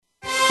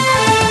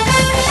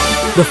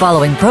The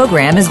following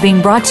program is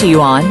being brought to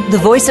you on the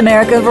Voice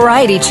America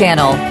Variety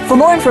Channel. For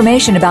more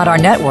information about our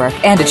network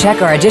and to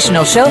check our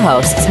additional show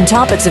hosts and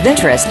topics of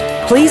interest,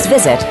 please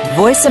visit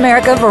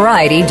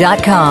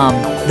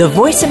voiceamericavariety.com. The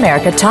Voice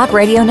America Talk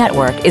Radio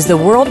Network is the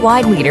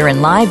worldwide leader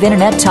in live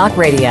Internet talk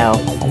radio.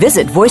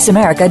 Visit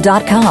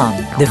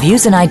voiceamerica.com. The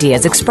views and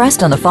ideas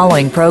expressed on the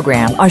following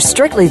program are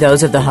strictly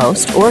those of the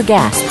host or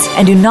guests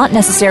and do not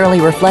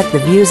necessarily reflect the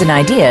views and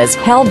ideas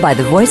held by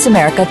the Voice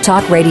America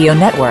Talk Radio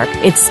Network,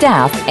 its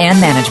staff, and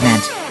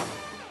management.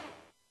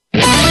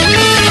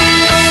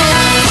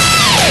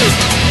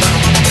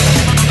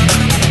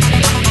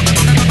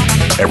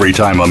 Every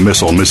time a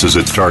missile misses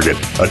its target,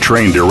 a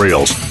train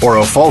derails, or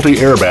a faulty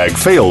airbag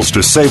fails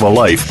to save a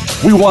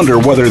life, we wonder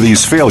whether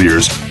these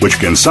failures, which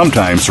can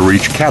sometimes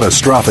reach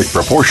catastrophic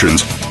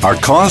proportions, are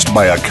caused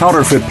by a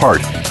counterfeit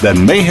part that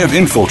may have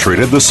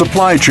infiltrated the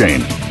supply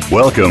chain.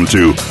 Welcome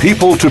to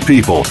People,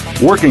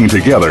 working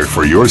together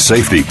for your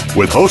safety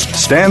with host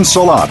Stan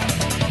Salot.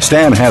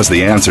 Stan has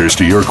the answers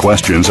to your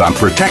questions on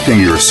protecting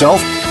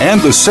yourself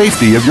and the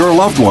safety of your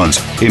loved ones,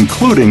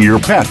 including your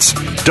pets.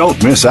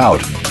 Don't miss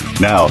out.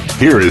 Now,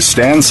 here is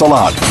Stan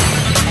Salot.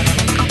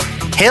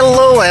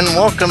 Hello and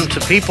welcome to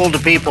People,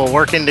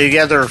 working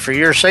together for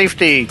your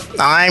safety.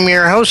 I'm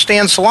your host,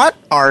 Stan Salot.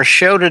 Our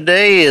show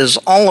today is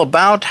all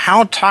about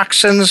how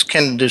toxins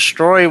can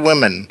destroy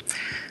women.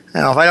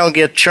 Now, if I don't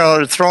get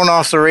thrown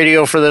off the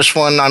radio for this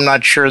one, I'm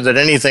not sure that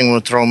anything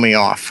would throw me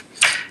off.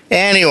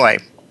 Anyway,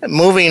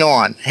 moving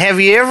on. Have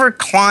you ever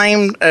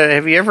climbed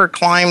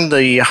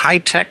the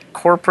high-tech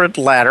corporate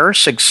ladder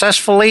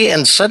successfully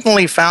and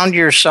suddenly found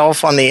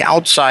yourself on the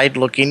outside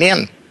looking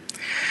in?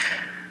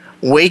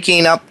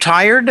 Waking up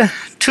tired,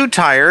 too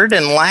tired,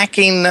 and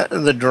lacking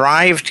the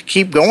drive to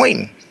keep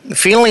going.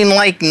 Feeling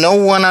like no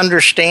one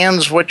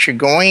understands what's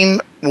going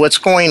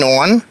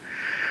on,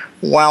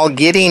 while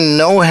getting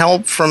no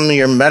help from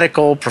your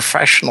medical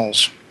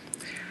professionals.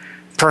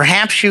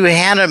 Perhaps you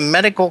had a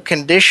medical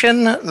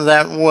condition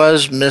that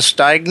was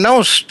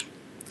misdiagnosed.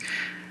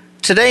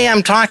 Today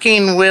I'm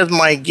talking with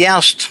my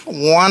guest,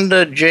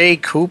 Wanda J.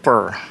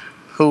 Cooper,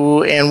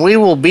 and we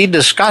will be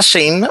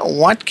discussing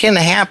what can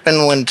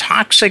happen when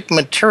toxic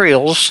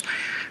materials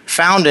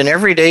found in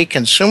everyday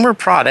consumer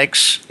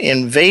products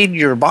invade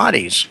your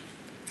bodies.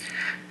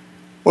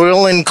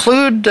 We'll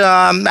include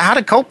how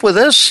to cope with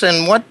this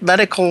and what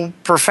medical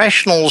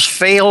professionals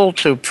fail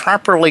to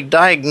properly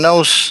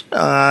diagnose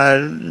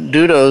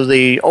due to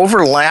the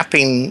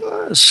overlapping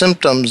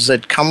symptoms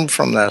that come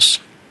from this.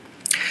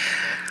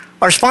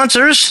 Our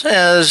sponsors,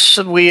 as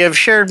we have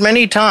shared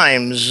many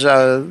times,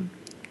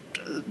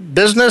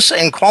 Business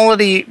and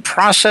Quality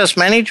Process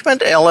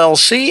Management,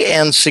 LLC,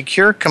 and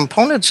Secure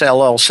Components,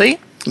 LLC.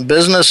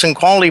 Business and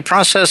Quality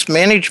Process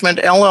Management,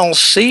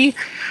 LLC,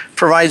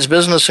 provides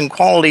business and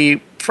quality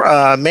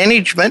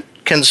management,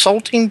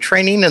 consulting,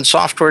 training, and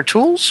software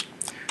tools.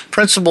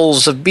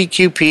 Principals of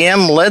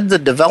BQPM led the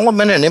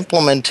development and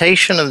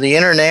implementation of the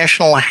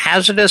International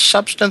Hazardous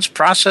Substance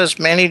Process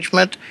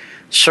Management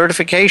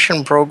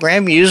certification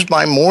program used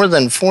by more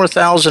than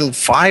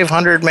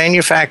 4,500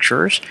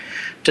 manufacturers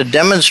to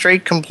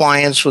demonstrate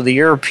compliance with the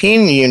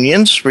European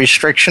Union's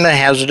restriction of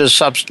hazardous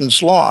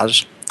substance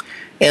laws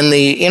and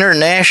the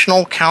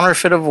International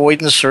Counterfeit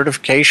Avoidance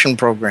Certification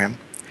Program.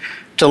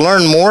 To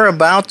learn more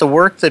about the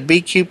work that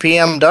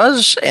BQPM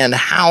does and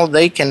how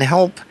they can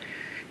help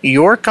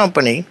your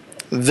company,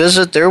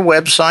 visit their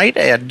website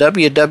at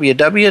www.bqpm.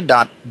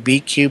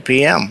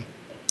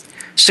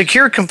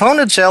 Secure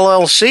Components,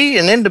 LLC,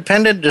 an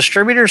independent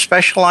distributor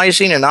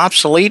specializing in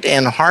obsolete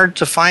and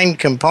hard-to-find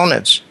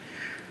components.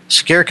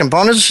 Secure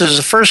Components is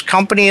the first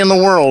company in the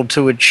world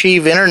to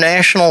achieve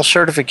international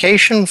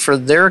certification for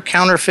their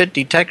counterfeit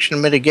detection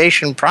and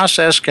mitigation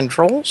process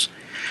controls.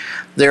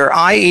 Their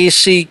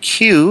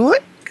IECQ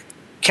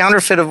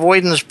Counterfeit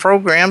Avoidance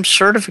Program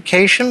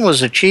certification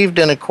was achieved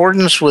in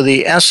accordance with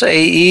the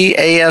SAE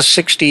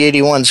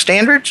AS6081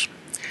 standards.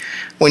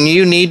 When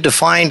you need to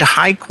find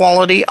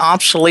high-quality,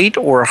 obsolete,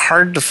 or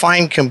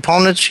hard-to-find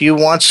components, you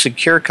want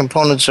Secure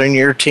Components on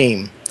your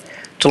team.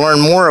 To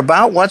learn more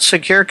about what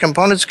Secure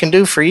Components can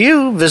do for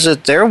you,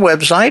 visit their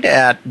website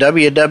at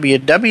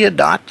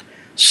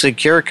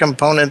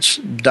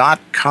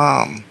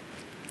www.securecomponents.com.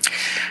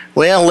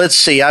 Well, let's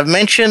see. I've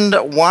mentioned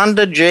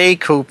Wanda J.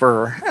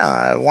 Cooper.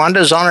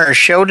 Wanda's on our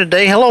show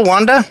today. Hello,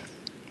 Wanda.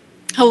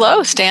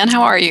 Hello, Stan.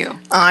 How are you?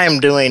 I'm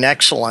doing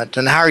excellent.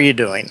 And how are you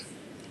doing?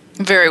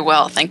 Very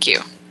well, thank you.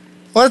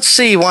 Let's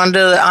see,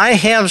 Wanda. I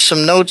have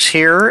some notes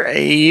here.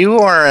 You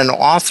are an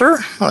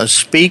author, a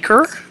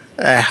speaker,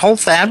 a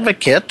health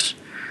advocate.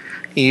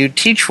 You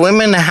teach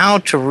women how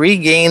to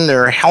regain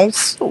their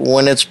health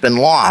when it's been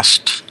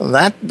lost.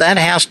 That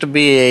has to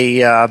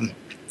be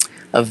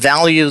a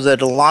value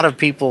that a lot of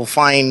people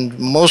find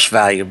most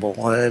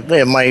valuable.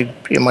 Am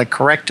I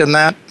correct in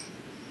that?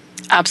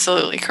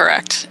 Absolutely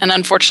correct. And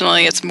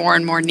unfortunately, it's more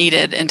and more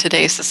needed in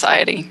today's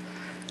society.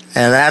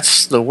 And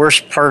that's the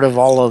worst part of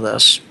all of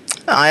this.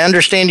 I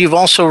understand you've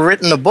also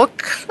written a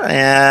book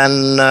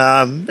and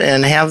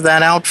have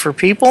that out for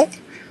people.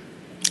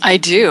 I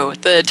do.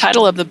 The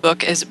title of the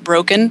book is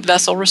Broken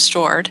Vessel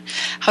Restored: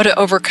 How to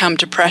Overcome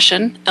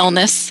Depression,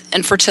 Illness,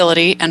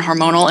 Infertility, and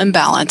Hormonal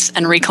Imbalance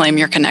and Reclaim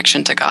Your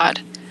Connection to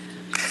God.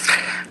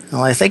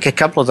 Well, I think a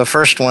couple of the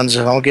first ones,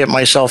 if I'll get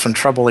myself in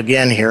trouble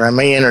again here, I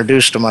may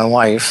introduce to my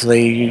wife.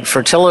 The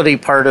fertility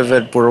part of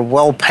it, we're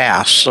well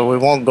past, so we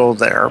won't go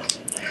there.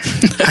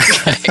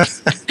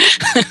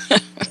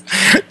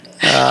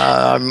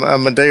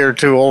 I'm a day or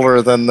two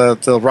older than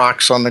the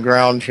rocks on the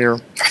ground here.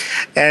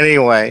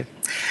 Anyway,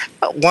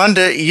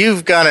 Wanda,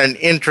 you've got an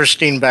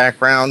interesting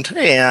background,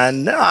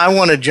 and I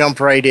want to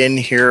jump right in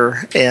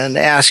here and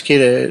ask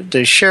you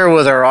to share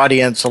with our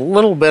audience a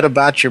little bit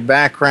about your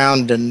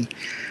background. And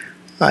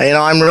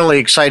I'm really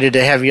excited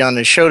to have you on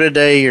the show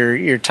today.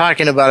 You're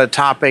talking about a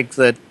topic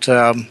that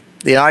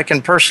I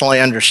can personally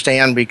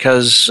understand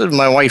because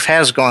my wife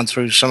has gone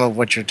through some of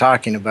what you're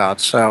talking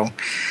about. So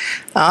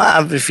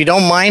if you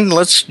don't mind,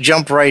 let's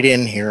jump right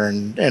in here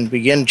and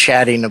begin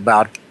chatting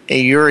about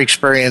your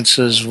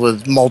experiences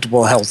with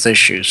multiple health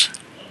issues.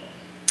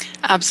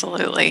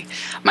 Absolutely.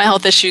 My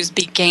health issues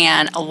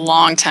began a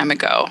long time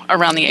ago,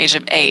 around the age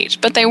of 8,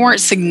 but they weren't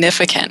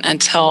significant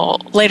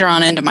until later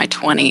on into my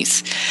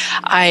 20s.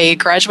 I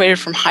graduated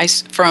from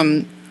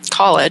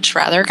college,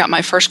 got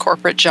my first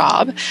corporate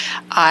job.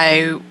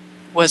 I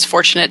was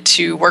fortunate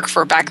to work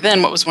for, back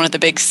then, what was one of the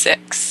big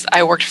 6.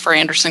 I worked for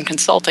Anderson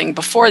Consulting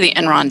before the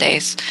Enron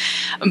days,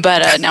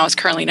 but now it's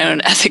currently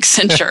known as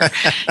Accenture.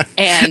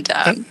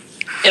 And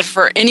if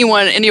for any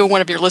one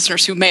of your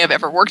listeners who may have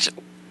ever worked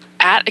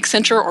at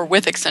Accenture or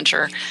with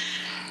Accenture,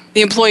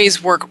 the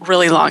employees work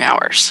really long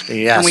hours.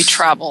 Yes. And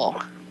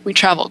we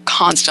travel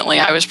constantly.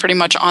 I was pretty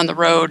much on the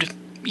road.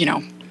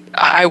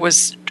 I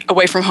was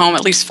away from home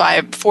at least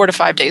 4 to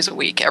 5 days a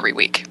week, every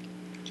week.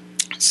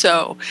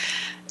 So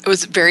it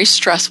was very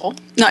stressful.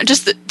 Not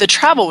just the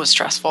travel was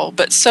stressful,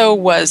 but so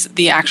was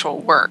the actual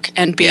work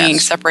and being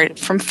separated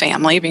from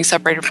family, being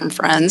separated from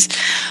friends.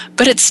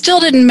 But it still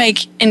didn't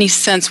make any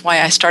sense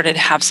why I started to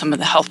have some of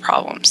the health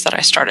problems that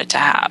I started to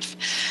have.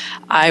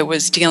 I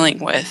was dealing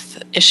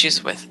with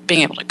issues with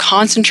being able to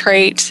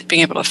concentrate,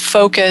 being able to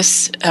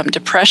focus.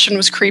 Depression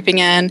was creeping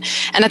in.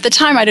 And at the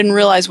time, I didn't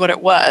realize what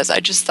it was. I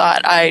just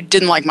thought I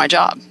didn't like my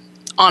job,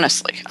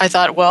 honestly. I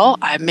thought, well,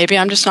 maybe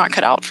I'm just not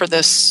cut out for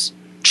this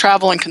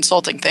travel and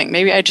consulting thing.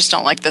 Maybe I just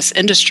don't like this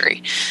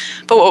industry.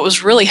 But what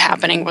was really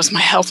happening was my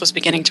health was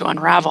beginning to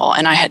unravel,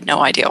 and I had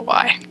no idea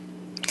why.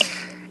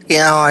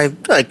 Yeah,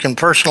 I can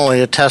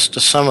personally attest to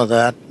some of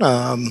that.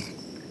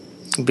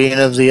 Being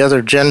of the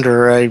other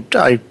gender,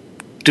 I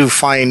do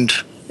find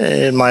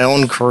in my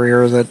own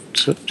career that,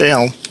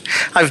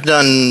 I've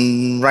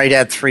done right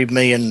at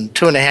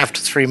 2.5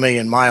 to 3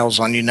 million miles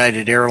on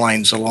United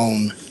Airlines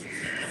alone.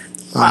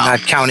 Wow. Not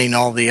counting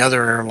all the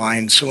other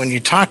airlines. So when you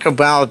talk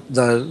about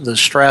the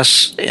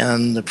stress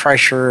and the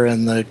pressure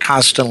and the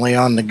constantly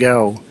on the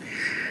go,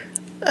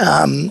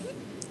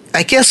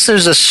 I guess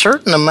there's a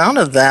certain amount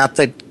of that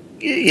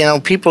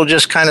people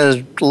just kind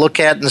of look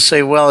at and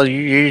say, well,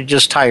 you're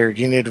just tired.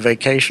 You need a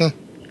vacation.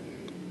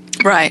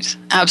 Right.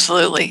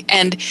 Absolutely.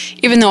 And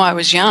even though I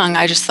was young,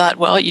 I just thought,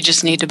 well, you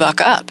just need to buck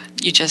up.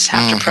 You just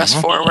have to press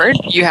forward.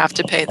 You have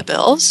to pay the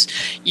bills.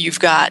 You've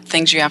got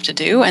things you have to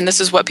do. And this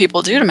is what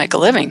people do to make a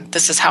living.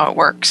 This is how it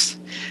works.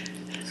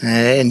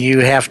 And you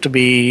have to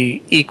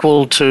be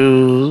equal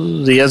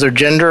to the other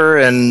gender.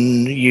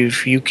 And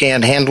if you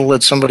can't handle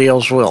it, somebody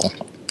else will.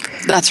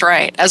 That's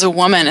right. As a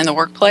woman in the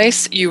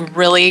workplace, you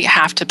really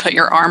have to put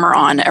your armor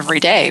on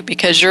every day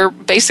because you're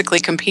basically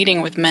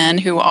competing with men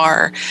who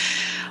are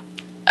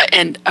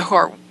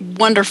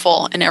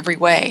wonderful in every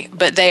way,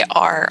 but they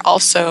are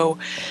also,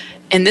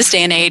 in this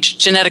day and age,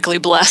 genetically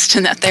blessed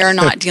in that they are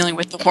not dealing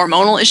with the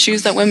hormonal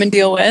issues that women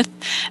deal with.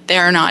 They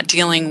are not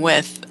dealing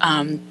with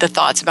the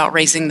thoughts about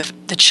raising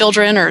the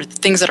children or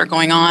things that are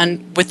going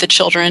on with the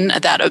children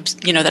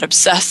that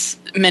obsess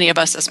many of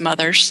us as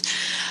mothers.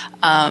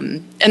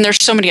 And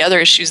there's so many other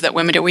issues that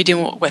women do. We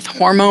deal with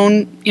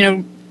hormone,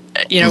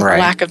 Right.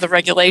 lack of the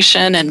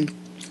regulation, and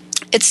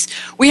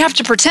we have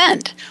to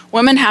pretend.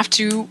 Women have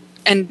to.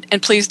 And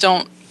please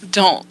don't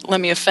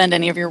let me offend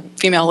any of your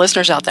female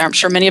listeners out there. I'm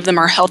sure many of them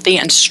are healthy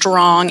and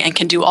strong and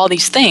can do all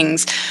these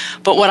things.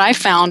 But what I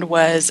found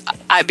was,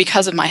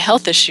 because of my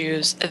health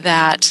issues,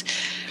 that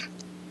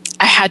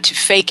I had to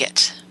fake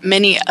it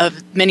many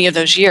of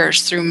those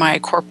years through my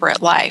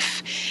corporate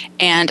life.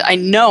 And I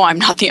know I'm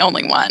not the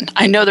only one.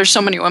 I know there's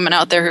so many women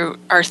out there who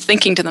are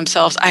thinking to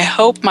themselves, I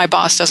hope my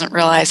boss doesn't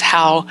realize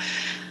how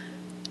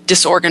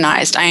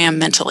disorganized I am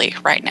mentally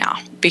right now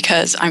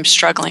because I'm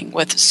struggling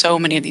with so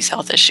many of these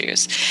health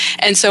issues.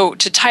 And so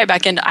to tie it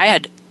back in,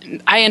 I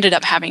ended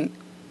up having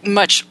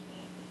much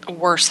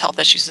worse health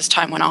issues as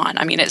time went on.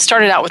 I mean, it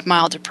started out with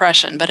mild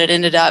depression, but it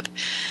ended up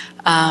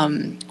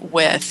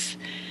with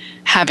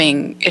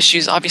having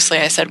issues, obviously,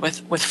 I said,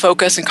 with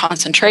focus and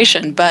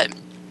concentration,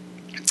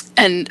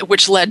 and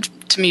which led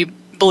to me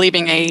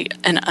believing a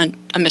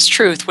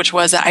mistruth, which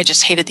was that I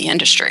just hated the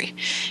industry.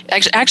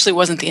 It actually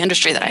wasn't the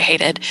industry that I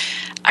hated.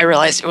 I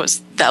realized it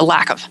was the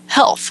lack of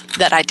health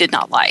that I did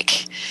not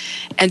like.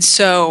 And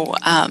so,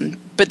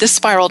 but this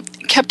spiral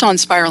kept on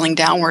spiraling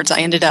downwards. I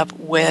ended up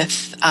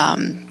with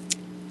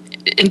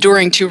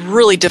enduring 2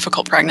 really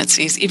difficult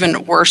pregnancies,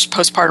 even worse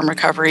postpartum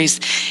recoveries,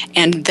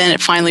 and then it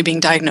finally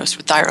being diagnosed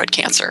with thyroid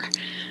cancer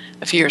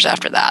a few years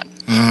after that.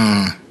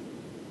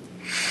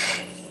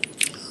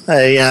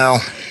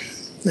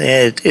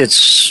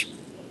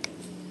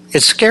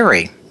 It's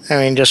scary. I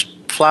mean, just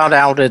flat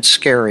out, it's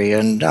scary,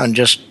 and on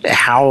just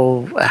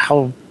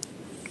how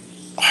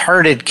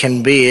hard it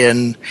can be.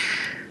 And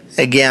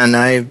again,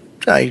 I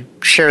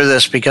share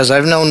this because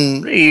I've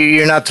known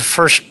you're not the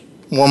first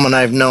woman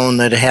I've known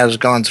that has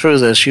gone through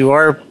this. You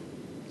are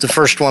the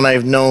first one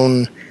I've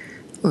known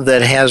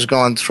that has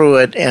gone through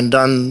it and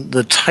done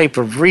the type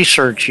of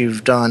research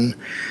you've done,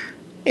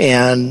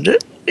 and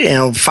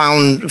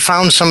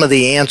found some of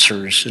the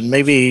answers. And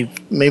maybe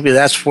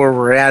that's where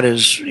we're at.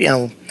 Is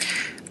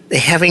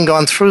having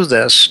gone through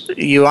this,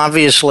 you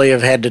obviously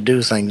have had to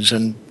do things,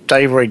 and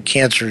thyroid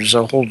cancer is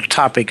a whole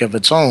topic of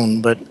its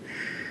own. But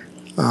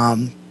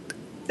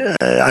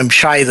I'm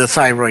shy of the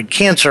thyroid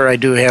cancer. I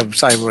do have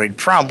thyroid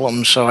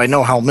problems, so I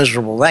know how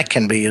miserable that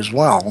can be as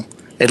well,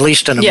 at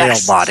least in a male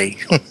body.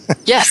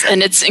 Yes,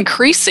 and it's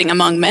increasing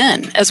among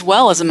men as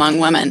well as among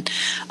women.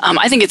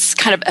 I think it's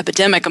kind of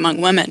epidemic among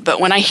women, but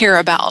when I hear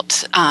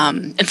about,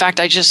 in fact,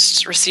 I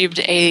just received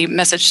a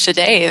message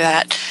today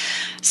that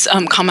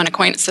some common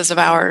acquaintances of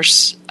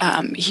ours,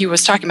 he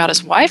was talking about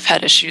his wife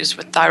had issues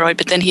with thyroid,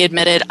 but then he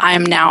admitted, I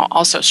am now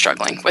also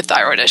struggling with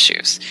thyroid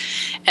issues.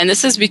 And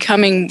this is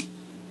becoming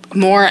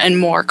more and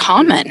more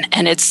common,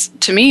 and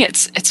to me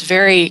it's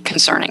very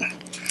concerning.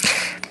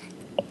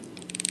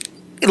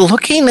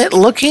 Looking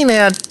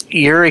at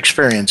your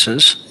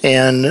experiences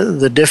and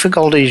the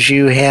difficulties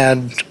you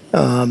had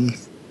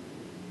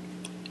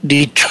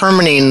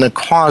determining the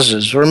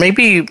causes, or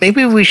maybe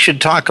we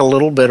should talk a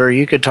little bit, or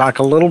you could talk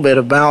a little bit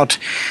about,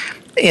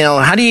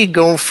 how do you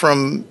go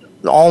from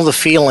all the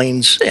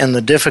feelings and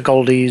the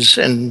difficulties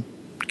and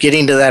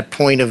getting to that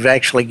point of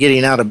actually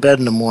getting out of bed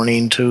in the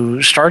morning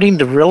to starting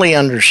to really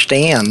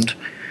understand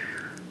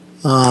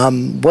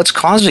what's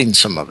causing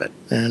some of it,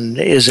 and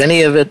is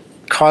any of it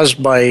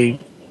caused by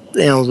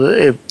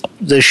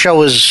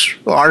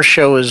our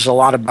show is a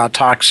lot about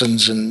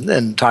toxins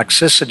and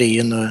toxicity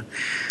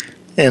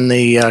in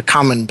the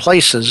common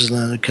places,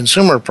 the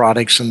consumer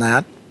products and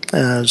that.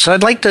 So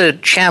I'd like to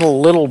chat a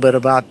little bit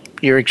about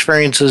your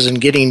experiences in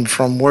getting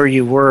from where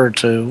you were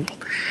to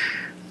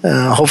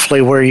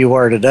hopefully where you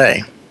are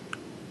today.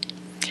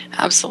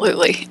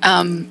 Absolutely.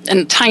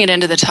 And tying it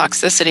into the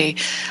toxicity,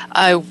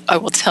 I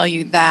will tell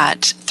you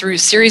that through a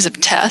series of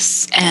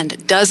tests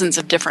and dozens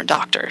of different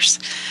doctors,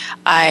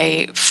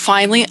 I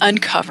finally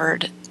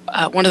uncovered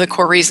one of the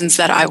core reasons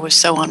that I was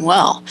so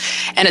unwell.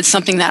 And it's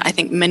something that I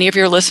think many of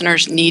your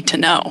listeners need to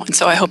know. And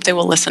so I hope they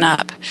will listen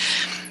up.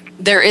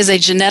 There is a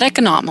genetic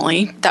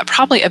anomaly that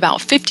probably about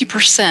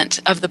 50%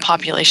 of the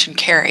population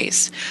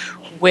carries,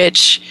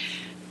 which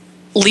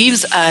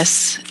leaves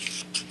us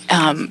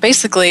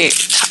basically,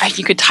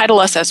 you could title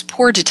us as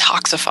poor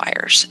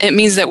detoxifiers. It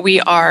means that we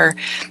are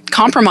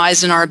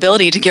compromised in our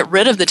ability to get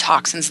rid of the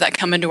toxins that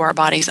come into our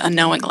bodies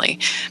unknowingly,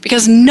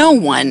 because no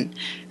one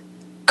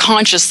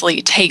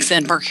consciously takes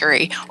in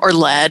mercury or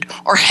lead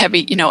or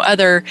heavy,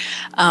 other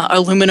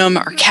aluminum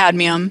or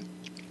cadmium.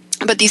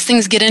 But these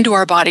things get into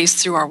our bodies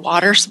through our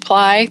water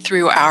supply,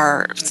 through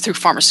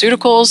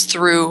pharmaceuticals,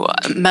 through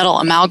metal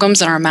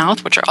amalgams in our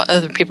mouth, which are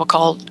other people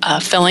call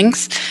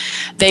fillings.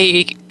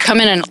 They come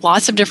in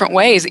lots of different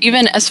ways,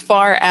 even as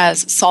far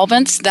as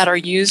solvents that are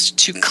used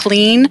to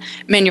clean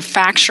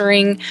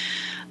manufacturing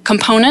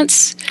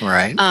components.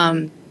 Right.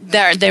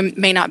 They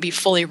may not be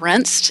fully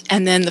rinsed,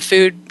 and then the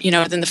food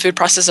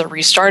process is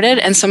restarted,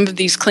 and some of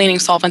these cleaning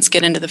solvents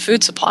get into the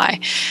food supply.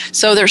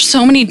 So there's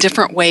so many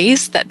different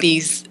ways that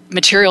these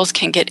materials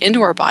can get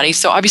into our body.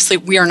 So obviously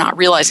we are not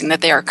realizing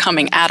that they are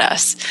coming at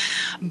us.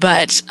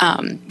 But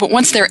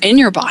once they're in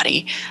your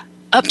body,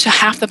 up to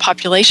half the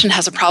population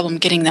has a problem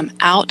getting them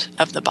out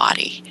of the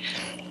body.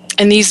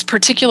 And these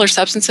particular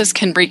substances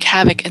can wreak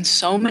havoc in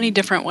so many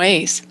different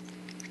ways,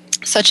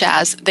 such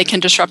as they can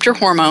disrupt your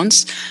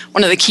hormones.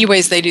 One of the key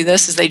ways they do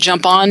this is they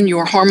jump on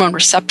your hormone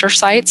receptor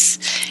sites,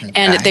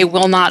 and they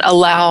will not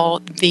allow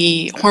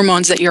the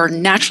hormones that you're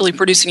naturally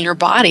producing in your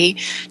body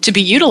to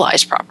be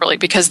utilized properly,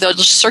 because they'll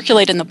just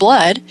circulate in the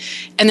blood,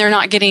 and they're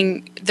not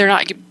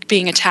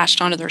being attached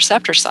onto the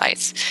receptor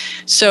sites.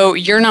 So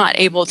you're not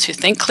able to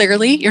think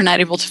clearly, you're not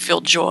able to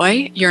feel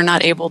joy, you're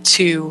not able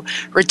to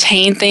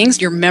retain things,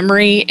 your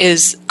memory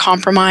is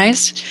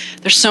compromised.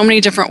 There's so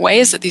many different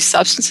ways that these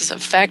substances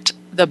affect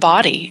the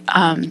body,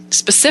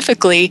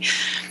 specifically,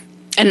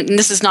 and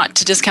this is not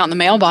to discount the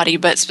male body,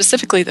 but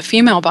specifically the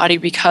female body,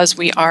 because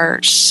we are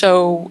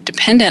so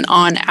dependent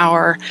on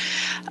our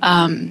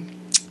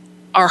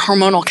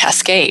hormonal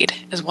cascade,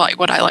 is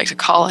what I like to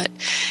call it,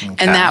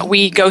 and that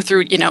we go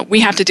through. We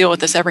have to deal with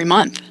this every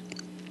month.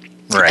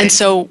 Right. And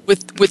so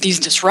with these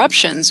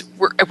disruptions,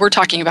 we're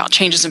talking about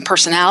changes in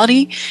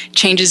personality,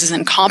 changes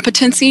in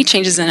competency,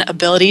 changes in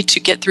ability to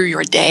get through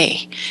your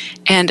day.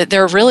 And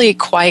they're really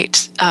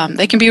quite,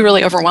 they can be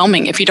really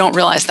overwhelming if you don't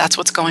realize that's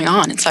what's going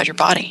on inside your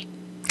body.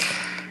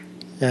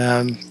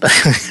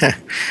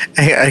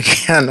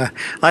 Again,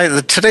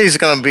 today's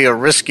going to be a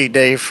risky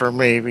day for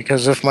me,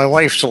 because if my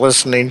wife's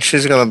listening,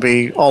 she's going to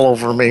be all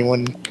over me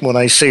when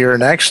I see her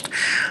next.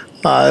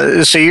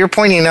 So you're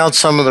pointing out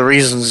some of the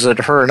reasons that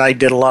her and I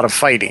did a lot of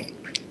fighting.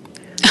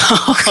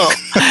 Oh,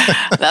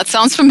 that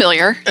sounds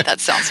familiar.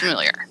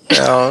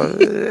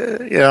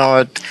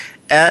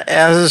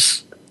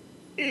 As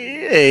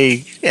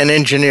an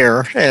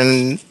engineer,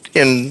 and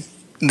in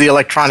the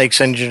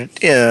electronics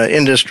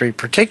industry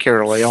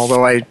particularly,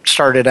 although I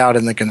started out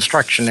in the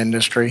construction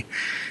industry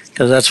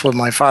because that's what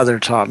my father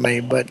taught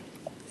me, but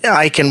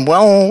I can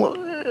well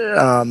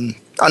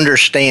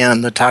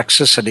understand the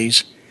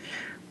toxicities,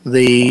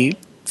 the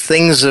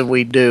things that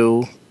we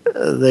do,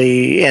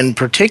 and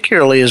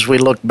particularly as we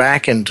look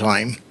back in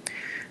time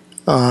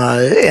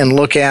and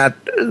look at,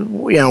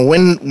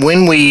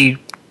 when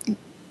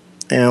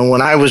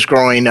I was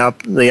growing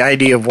up, the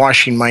idea of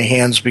washing my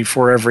hands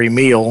before every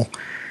meal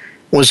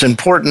was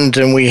important,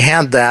 and we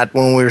had that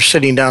when we were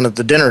sitting down at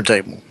the dinner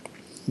table.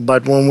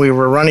 But when we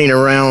were running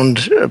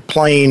around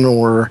playing,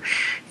 or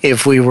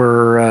if we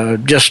were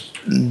just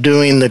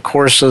doing the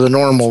course of the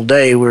normal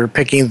day, we were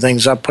picking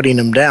things up, putting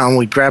them down,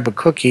 we'd grab a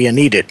cookie and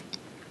eat it,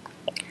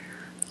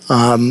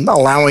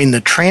 allowing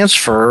the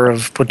transfer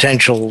of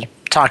potential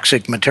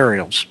toxic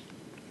materials.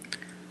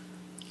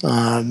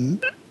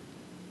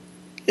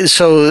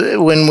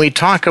 So when we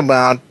talk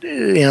about,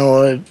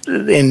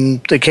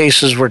 in the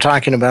cases we're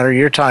talking about, or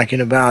you're talking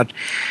about,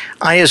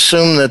 I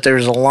assume that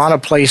there's a lot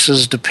of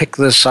places to pick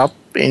this up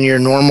in your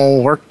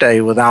normal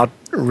workday without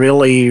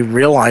really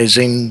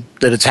realizing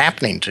that it's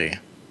happening to you.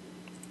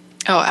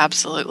 Oh,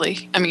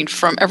 absolutely. I mean,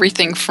 from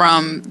everything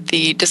from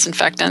the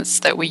disinfectants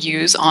that we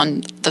use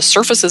on the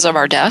surfaces of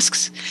our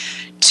desks,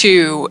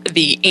 to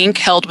the ink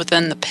held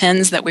within the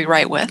pens that we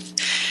write with,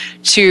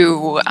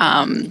 to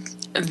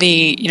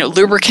the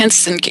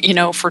lubricants and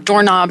for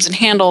doorknobs and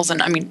handles, and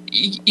I mean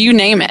you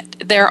name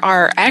it. There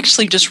are,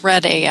 actually just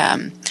read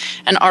an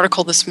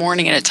article this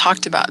morning, and it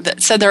talked about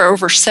that, said there are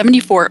over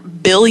 74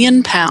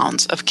 billion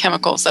pounds of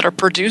chemicals that are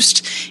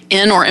produced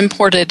in or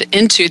imported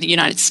into the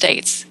United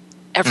States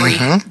every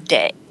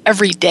day.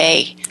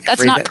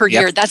 That's not per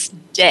year, that's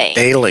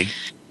daily.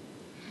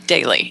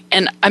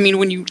 And I mean,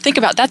 when you think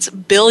about, that's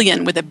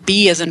billion with a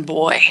B as in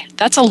boy,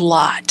 that's a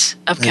lot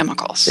of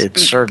chemicals. It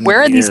certainly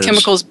where are these is.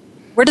 chemicals?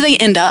 Where do they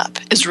end up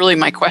is really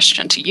my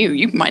question to you.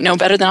 You might know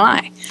better than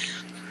I.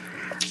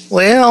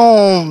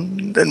 Well,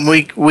 then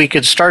we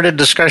could start a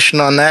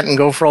discussion on that and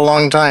go for a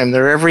long time.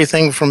 They're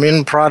everything from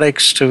in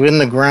products to in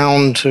the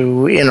ground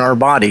to in our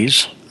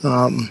bodies.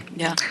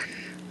 Yeah.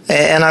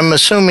 And I'm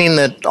assuming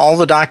that all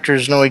the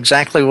doctors know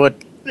exactly what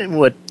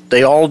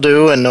they all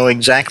do, and know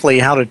exactly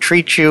how to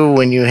treat you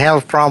when you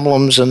have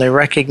problems, and they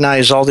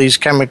recognize all these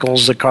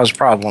chemicals that cause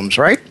problems,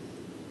 right?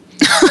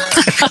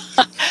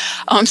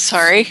 I'm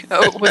sorry.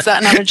 Oh, was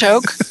that not a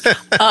joke?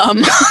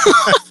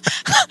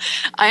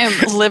 I am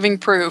living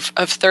proof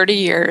of 30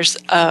 years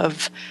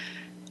of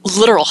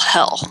literal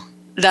hell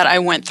that I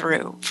went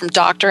through from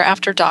doctor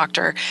after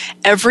doctor.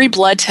 Every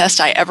blood test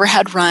I ever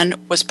had run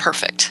was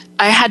perfect.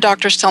 I had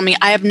doctors tell me,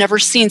 I have never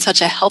seen such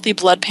a healthy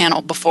blood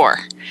panel before.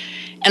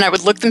 And I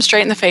would look them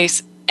straight in the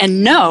face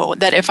and know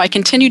that if I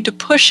continued to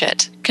push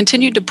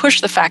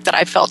the fact that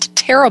I felt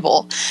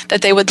terrible,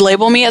 that they would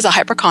label me as a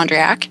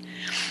hypochondriac,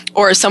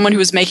 or as someone who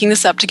was making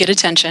this up to get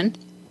attention.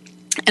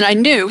 And I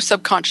knew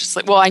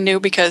subconsciously, I knew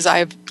because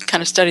I've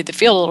kind of studied the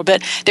field a little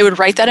bit, they would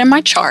write that in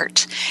my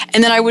chart.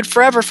 And then I would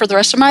forever, for the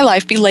rest of my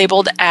life, be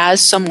labeled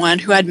as someone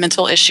who had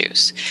mental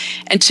issues.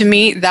 And to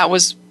me, that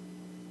was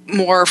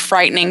more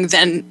frightening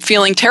than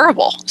feeling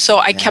terrible. So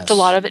I kept a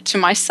lot of it to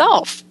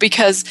myself,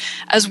 because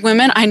as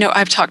women, I know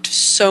I've talked to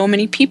so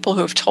many people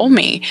who have told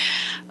me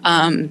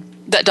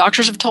that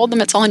doctors have told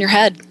them it's all in your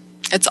head.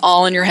 It's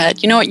all in your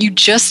head. You know what? You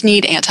just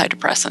need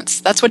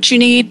antidepressants. That's what you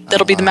need.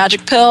 That'll be the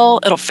magic pill.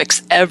 It'll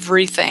fix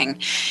everything.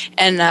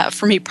 And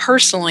for me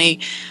personally,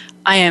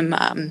 I am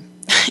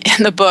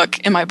in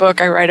my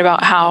book, I write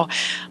about how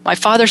my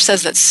father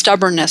says that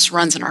stubbornness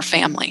runs in our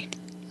family.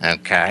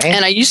 Okay.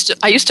 And I used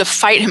to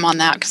fight him on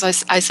that,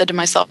 because I said to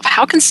myself,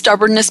 how can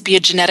stubbornness be a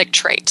genetic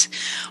trait?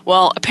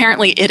 Well,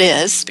 apparently it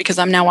is, because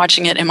I'm now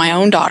watching it in my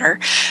own daughter.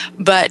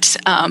 But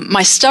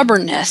my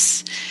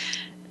stubbornness,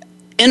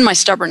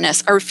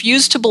 I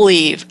refused to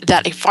believe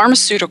that a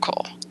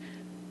pharmaceutical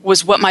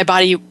was what my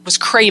body was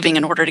craving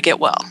in order to get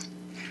well.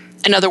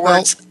 In other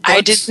words,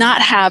 I did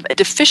not have a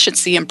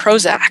deficiency in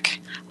Prozac.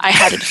 I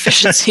had a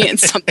deficiency in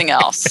something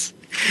else.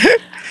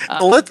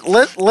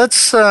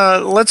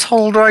 Let's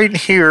hold right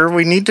here.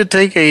 We need to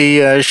take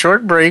a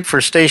short break for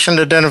station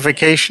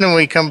identification, and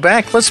when we come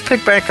back, let's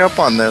pick back up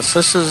on this.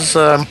 This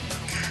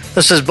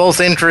is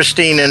both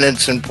interesting and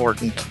it's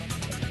important.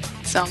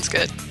 Sounds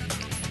good.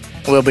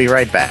 We'll be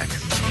right back.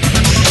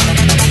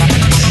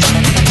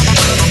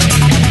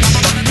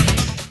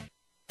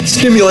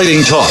 Stimulating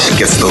talk.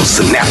 Gets those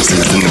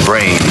synapses in the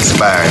brain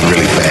firing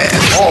really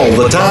fast. All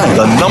the time.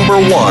 The number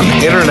one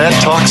internet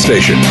talk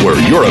station where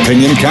your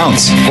opinion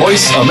counts.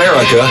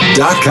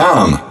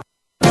 VoiceAmerica.com.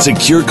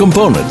 Secure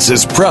Components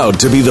is proud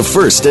to be the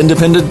first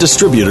independent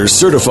distributor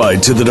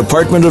certified to the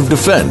Department of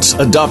Defense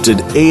adopted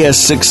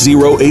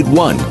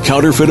AS6081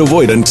 counterfeit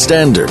avoidance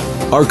standard.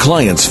 Our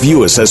clients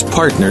view us as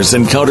partners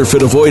in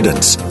counterfeit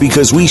avoidance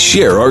because we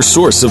share our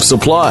source of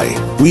supply.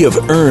 We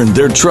have earned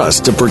their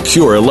trust to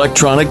procure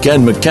electronic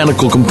and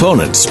mechanical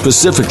components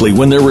specifically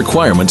when their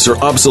requirements are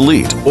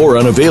obsolete or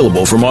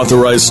unavailable from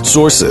authorized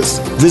sources.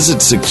 Visit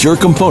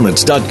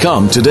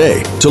securecomponents.com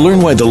today to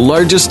learn why the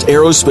largest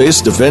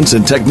aerospace, defense,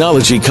 and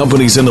technology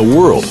companies in the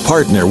world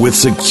partner with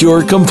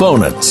Secure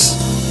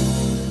Components.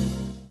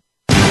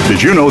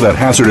 Did you know that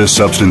hazardous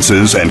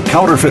substances and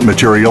counterfeit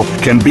material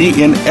can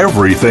be in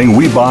everything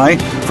we buy?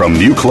 From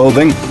new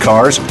clothing,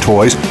 cars,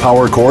 toys,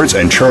 power cords,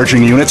 and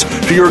charging units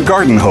to your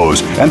garden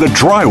hose and the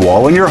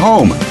drywall in your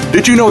home.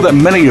 Did you know that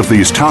many of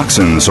these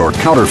toxins or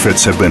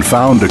counterfeits have been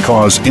found to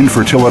cause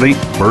infertility,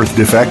 birth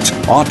defects,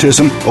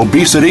 autism,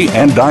 obesity,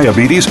 and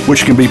diabetes,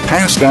 which can be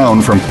passed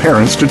down from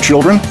parents to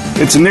children?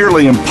 It's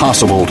nearly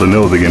impossible to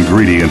know the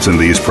ingredients in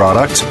these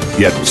products,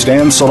 yet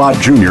Stan Salot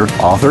Jr.,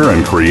 author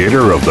and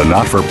creator of the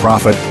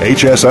not-for-profit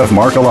HSF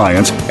Mark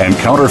Alliance and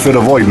Counterfeit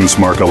Avoidance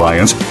Mark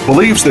Alliance,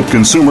 believes that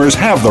consumers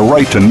have the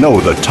right to know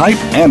the type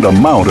and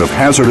amount of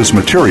hazardous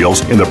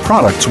materials in the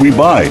products we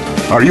buy.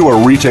 Are you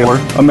a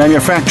retailer, a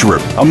manufacturer,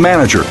 a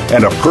manager,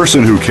 and a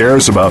person who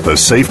cares about the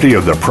safety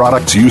of the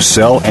products you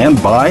sell and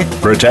buy?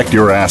 Protect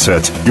your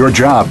assets, your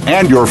job,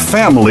 and your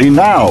family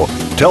now.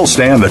 Tell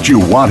Stan that you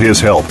want his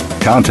help.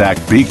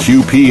 Contact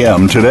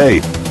BQPM today.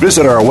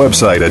 Visit our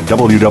website at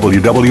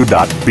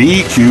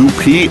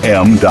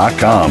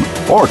www.bqpm.com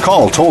or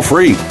call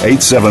toll-free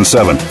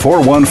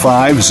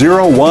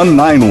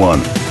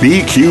 877-415-0191.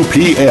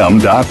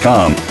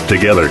 bqpm.com.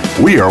 Together,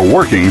 we are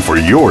working for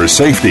your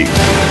safety.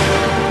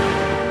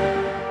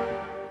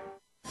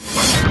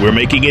 We're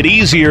making it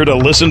easier to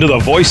listen to the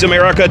Voice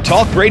America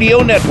Talk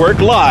Radio Network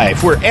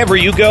live wherever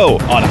you go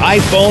on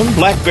iPhone,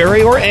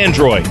 BlackBerry, or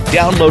Android.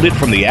 Download it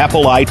from the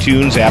Apple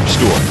iTunes App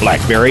Store,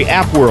 BlackBerry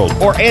App World,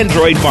 or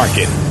Android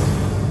Market.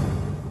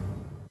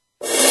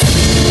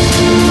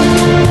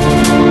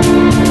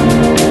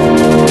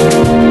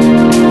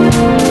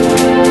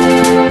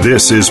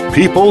 This is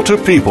People to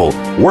People,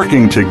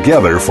 working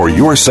together for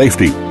your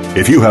safety.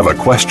 If you have a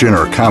question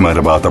or comment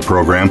about the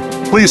program,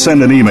 please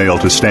send an email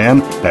to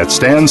Stan at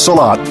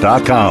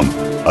stansalot.com.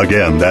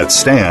 Again, that's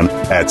Stan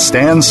at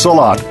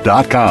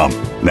stansalot.com.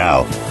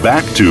 Now,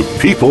 back to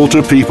People,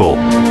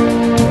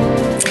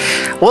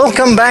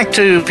 Welcome back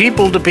to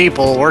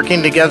People,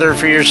 working together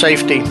for your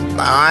safety.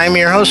 I'm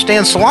your host,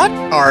 Stan Salot.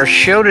 Our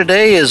show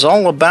today is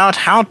all about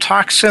how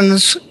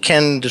toxins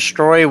can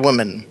destroy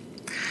women.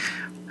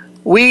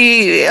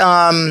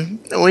 I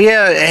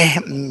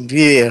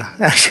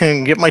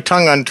can get my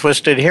tongue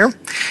untwisted here.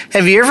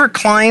 Have you ever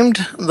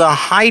climbed the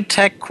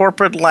high-tech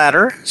corporate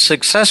ladder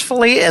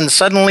successfully and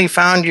suddenly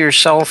found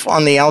yourself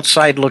on the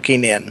outside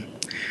looking in?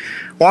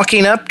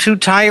 Waking up too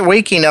tired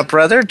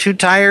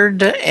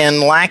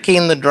and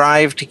lacking the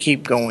drive to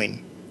keep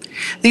going.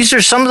 These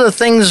are some of the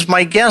things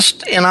my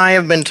guest and I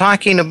have been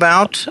talking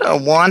about.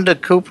 Wanda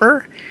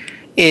Cooper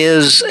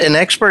is an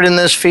expert in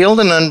this field,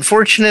 and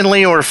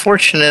unfortunately or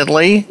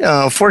fortunately,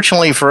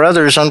 fortunately for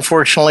others,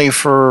 unfortunately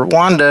for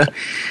Wanda,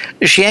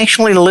 she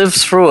actually lived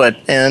through it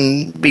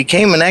and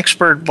became an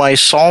expert by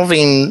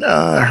solving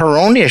her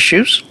own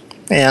issues.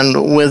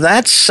 And with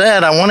that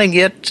said, I want to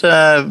get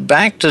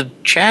back to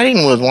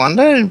chatting with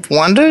Wanda.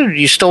 Wanda, are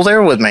you still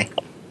there with me?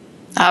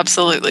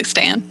 Absolutely,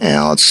 Stan.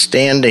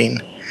 Outstanding.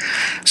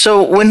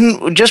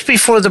 So just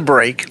before the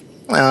break,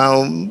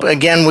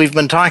 again, we've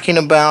been talking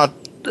about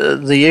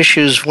the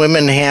issues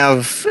women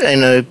have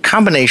in a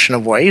combination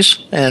of ways,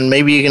 and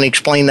maybe you can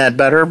explain that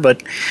better,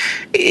 but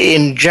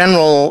in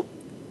general,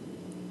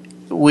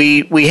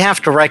 we have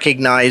to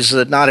recognize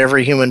that not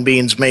every human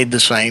being's made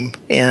the same,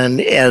 and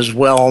as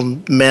well,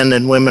 men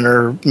and women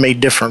are made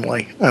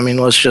differently. I mean,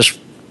 let's just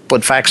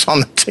put facts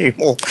on the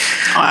table.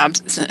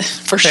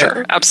 For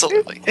sure,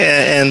 absolutely.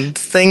 And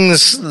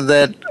things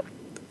that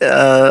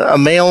a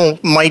male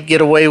might get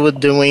away with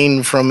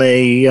doing from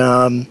a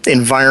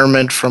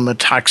environment, from a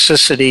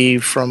toxicity,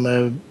 from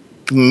a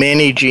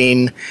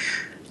managing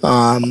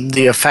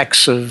the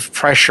effects of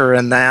pressure,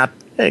 and that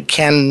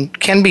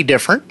can be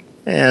different.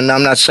 And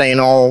I'm not saying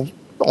all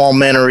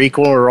men are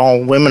equal or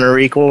all women are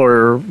equal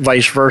or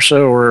vice versa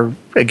or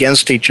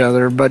against each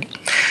other, but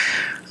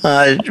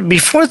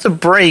before the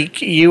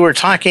break, you were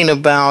talking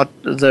about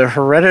the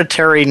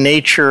hereditary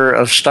nature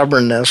of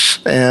stubbornness,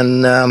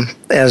 and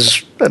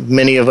as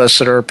many of us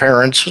that are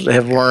parents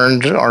have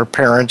learned, our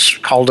parents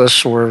called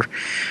us or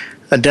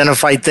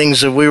identified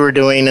things that we were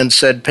doing and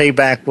said,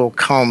 payback will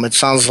come. It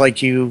sounds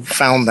like you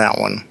found that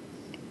one.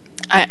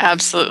 I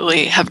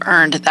absolutely have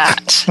earned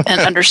that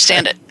and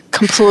understand it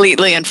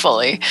completely and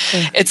fully.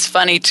 It's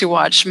funny to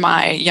watch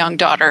my young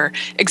daughter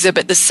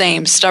exhibit the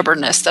same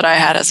stubbornness that I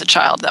had as a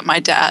child, that my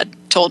dad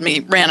told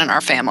me ran in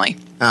our family.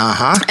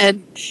 Uh-huh.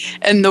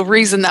 And the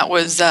reason that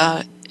was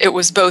it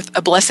was both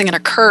a blessing and a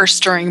curse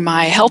during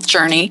my health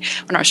journey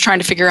when I was trying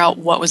to figure out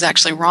what was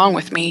actually wrong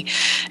with me,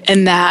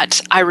 in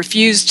that I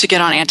refused to get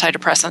on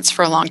antidepressants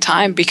for a long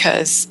time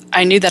because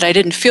I knew that I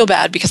didn't feel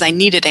bad because I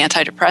needed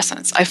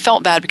antidepressants. I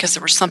felt bad because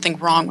there was something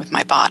wrong with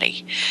my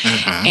body.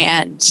 Mm-hmm.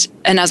 And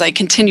as I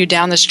continued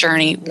down this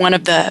journey, one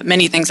of the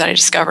many things that I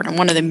discovered, and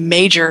one of the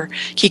major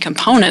key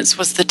components,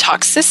 was the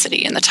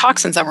toxicity and the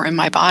toxins that were in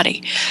my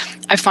body.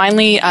 I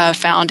finally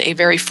found a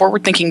very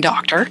forward-thinking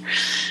doctor.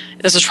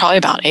 This was probably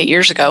about 8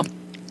 years ago,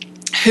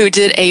 who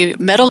did a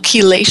metal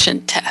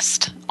chelation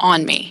test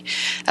on me.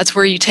 That's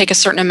where you take a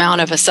certain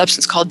amount of a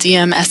substance called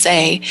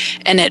DMSA,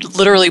 and it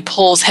literally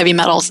pulls heavy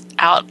metals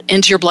out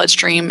into your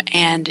bloodstream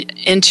and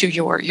into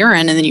your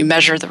urine, and then you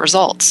measure the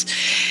results.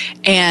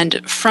 And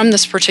from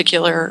this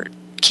particular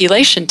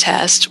chelation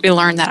test, we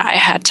learned that I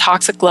had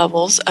toxic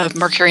levels of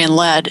mercury and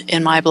lead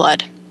in my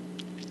blood.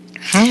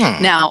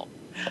 Now,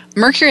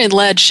 mercury and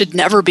lead should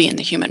never be in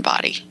the human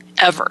body,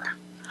 ever,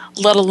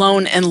 let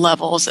alone in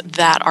levels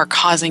that are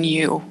causing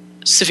you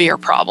severe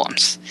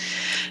problems.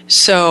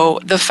 So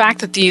the fact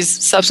that these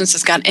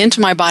substances got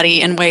into my body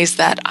in ways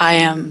that I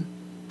am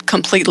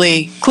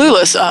completely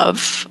clueless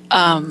of,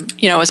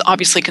 is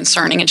obviously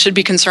concerning and should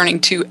be concerning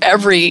to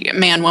every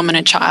man, woman,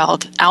 and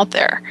child out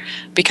there,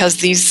 because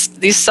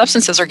these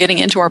substances are getting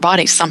into our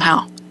bodies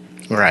somehow.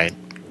 Right.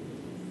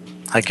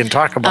 I can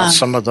talk about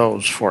some of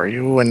those for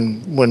you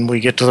when we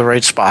get to the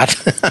right spot.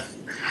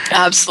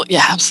 Absolutely.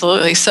 Yeah,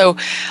 absolutely. So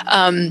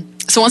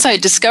once I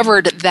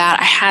discovered that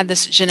I had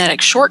this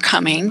genetic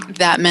shortcoming,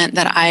 that meant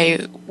that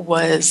I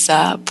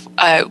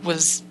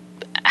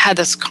had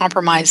this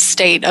compromised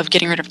state of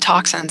getting rid of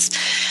toxins.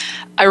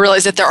 I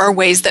realized that there are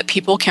ways that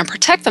people can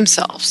protect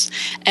themselves.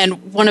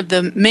 And one of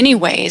the many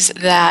ways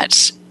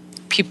that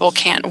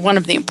one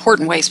of the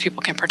important ways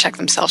people can protect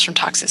themselves from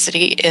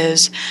toxicity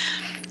is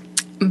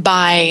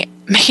by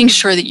making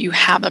sure that you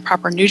have the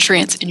proper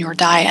nutrients in your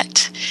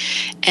diet.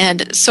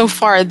 And so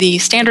far, the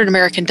standard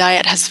American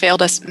diet has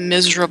failed us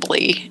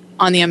miserably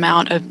on the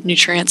amount of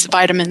nutrients,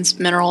 vitamins,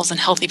 minerals, and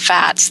healthy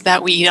fats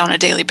that we eat on a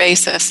daily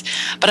basis.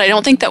 But I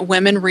don't think that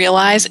women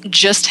realize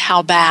just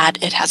how bad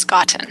it has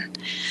gotten.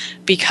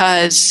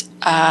 Because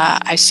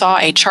I saw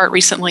a chart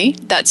recently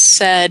that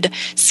said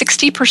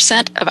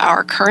 60% of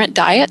our current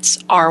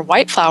diets are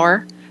white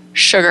flour,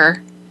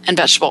 sugar, and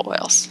vegetable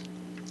oils.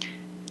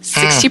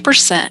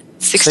 60%.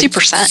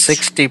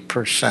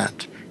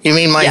 60%. You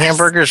mean my Yes.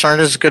 hamburgers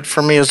aren't as good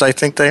for me as I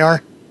think they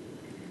are?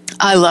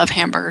 I love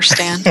hamburgers,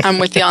 Stan. I'm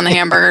with you on the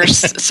hamburgers.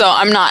 So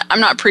I'm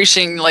not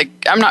preaching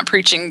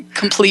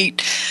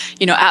complete,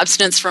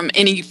 abstinence from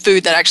any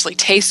food that actually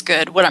tastes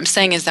good. What I'm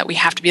saying is that we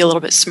have to be a little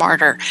bit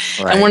smarter.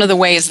 Right. And one of the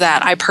ways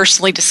that I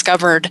personally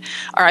discovered,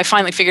 or I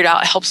finally figured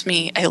out helps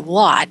me a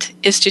lot,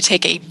 is to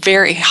take a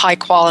very high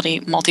quality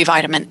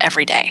multivitamin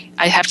every day.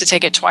 I have to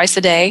take it twice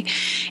a day.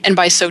 And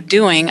by so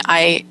doing,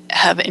 I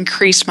have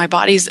increased my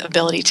body's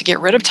ability to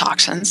get rid of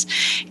toxins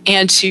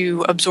and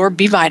to absorb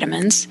B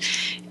vitamins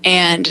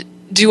and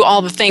do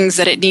all the things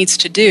that it needs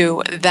to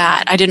do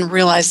that I didn't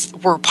realize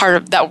were part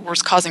of that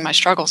was causing my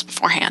struggles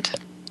beforehand.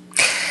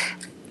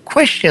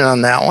 Question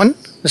on that one,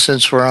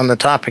 since we're on the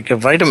topic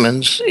of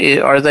vitamins,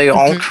 are they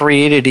all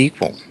created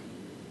equal?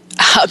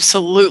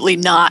 Absolutely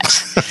not.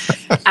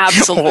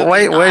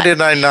 Absolutely not. Why did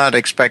I not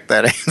expect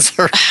that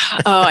answer?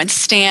 Oh, and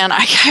Stan,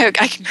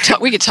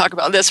 we could talk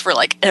about this for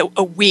like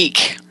a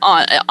week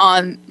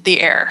on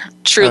the air,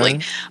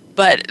 truly.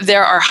 But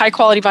there are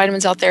high-quality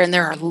vitamins out there, and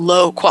there are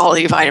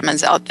low-quality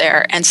vitamins out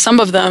there. And some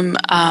of them,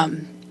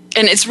 and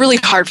it's really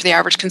hard for the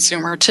average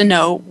consumer to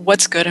know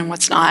what's good and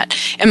what's not.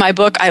 In my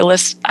book,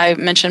 I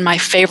mentioned my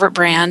favorite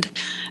brand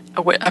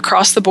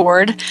across the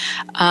board.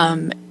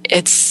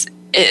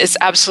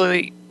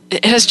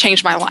 It has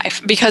changed my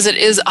life because it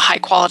is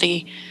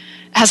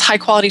has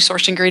high-quality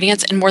sourced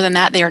ingredients, and more than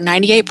that, they are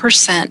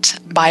 98%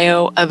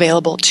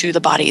 bioavailable to the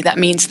body. That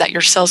means that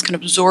your cells can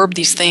absorb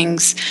these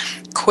things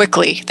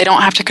quickly. They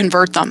don't have to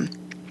convert them,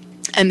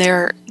 and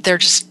they're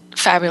just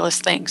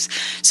fabulous things.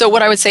 So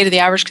what I would say to the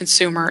average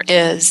consumer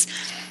is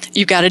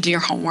you've got to do your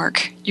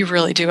homework. You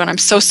really do. And I'm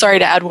so sorry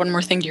to add one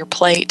more thing to your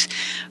plate,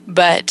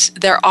 but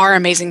there are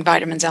amazing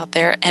vitamins out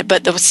there.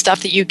 But the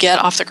stuff that you get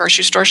off the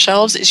grocery store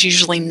shelves is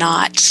usually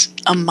not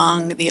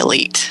among the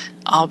elite.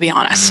 I'll be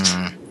honest.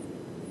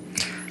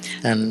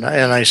 And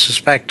I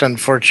suspect,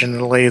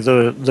 unfortunately,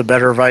 the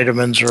better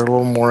vitamins are a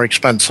little more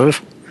expensive.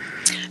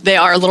 They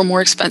are a little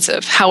more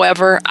expensive.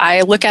 However,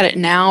 I look at it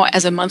now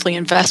as a monthly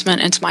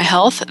investment into my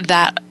health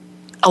that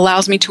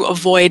allows me to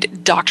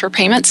avoid doctor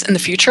payments in the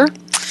future.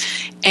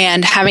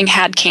 And having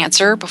had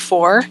cancer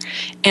before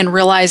and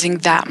realizing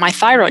that my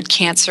thyroid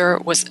cancer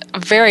was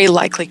very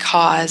likely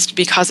caused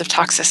because of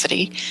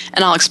toxicity,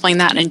 and I'll explain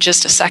that in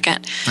just a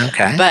second.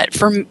 Okay. But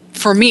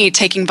for me,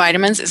 taking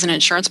vitamins is an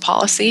insurance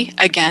policy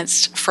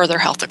against further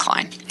health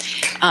decline.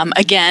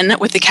 Again,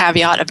 with the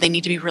caveat of they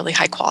need to be really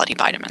high quality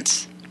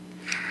vitamins.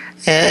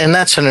 And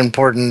that's an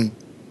important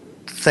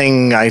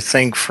thing, I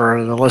think,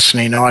 for the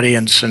listening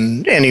audience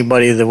and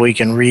anybody that we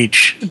can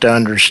reach to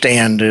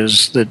understand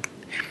is that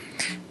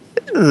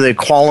the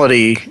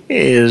quality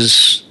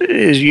is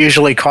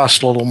usually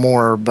costs a little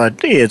more, but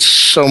it's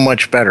so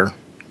much better.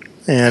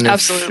 And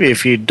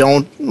if you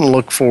don't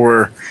look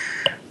for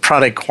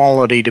product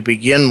quality to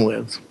begin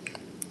with,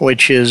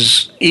 which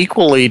is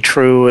equally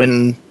true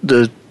in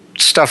the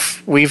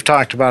stuff we've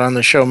talked about on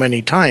the show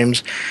many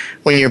times,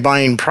 when you're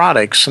buying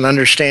products and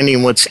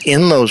understanding what's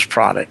in those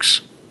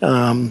products.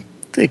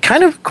 The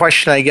kind of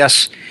question, I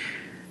guess,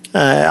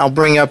 I'll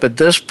bring up at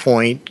this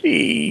point,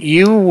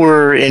 you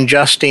were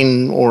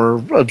ingesting or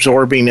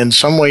absorbing in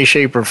some way,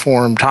 shape, or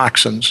form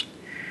toxins.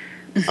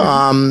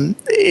 Mm-hmm.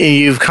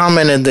 You've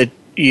commented that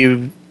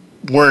you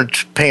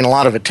weren't paying a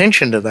lot of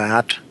attention to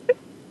that.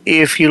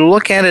 If you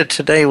look at it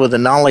today with the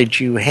knowledge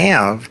you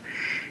have,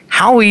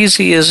 how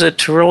easy is it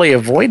to really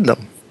avoid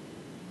them?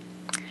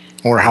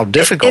 Or how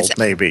difficult it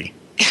may be?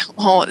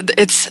 Well,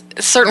 it's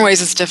certain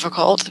ways it's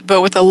difficult,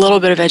 but with a little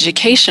bit of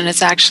education,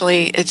 it's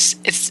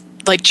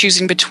like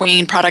choosing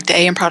between product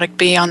A and product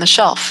B on the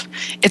shelf.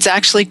 It's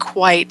actually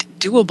quite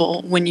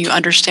doable when you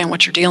understand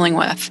what you're dealing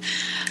with.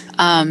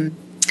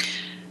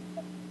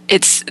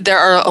 There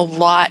are a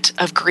lot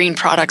of green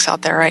products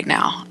out there right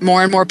now.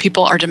 More and more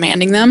people are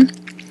demanding them.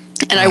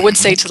 And I would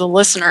say to the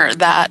listener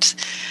that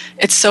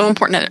it's so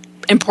important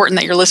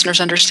that your listeners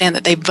understand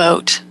that they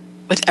vote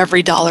with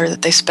every dollar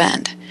that they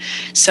spend.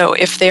 So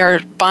if they are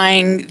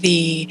buying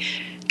the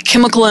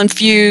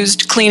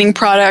chemical-infused cleaning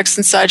products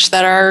and such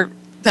that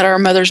our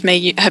mothers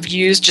may have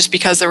used just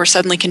because they were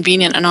suddenly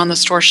convenient and on the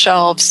store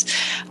shelves,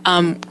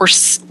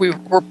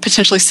 we're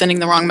potentially sending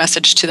the wrong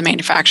message to the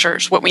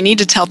manufacturers. What we need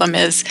to tell them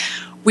is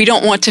we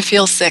don't want to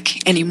feel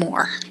sick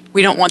anymore.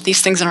 We don't want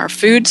these things in our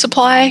food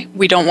supply.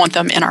 We don't want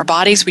them in our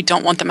bodies. We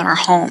don't want them in our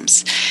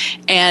homes.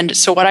 And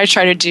so what I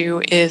try to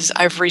do is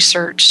I've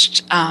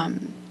researched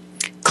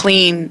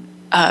clean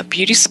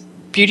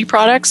beauty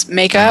products,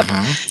 makeup.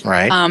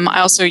 Right.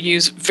 I also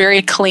use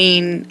very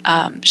clean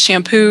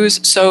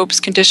shampoos,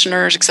 soaps,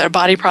 conditioners, etc.,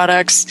 body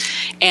products.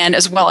 And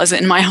as well as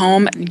in my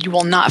home, you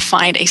will not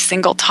find a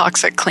single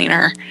toxic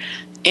cleaner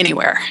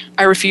anywhere.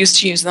 I refuse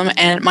to use them,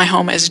 and my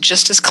home is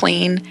just as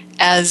clean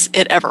as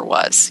it ever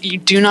was. You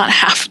do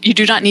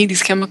not need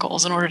these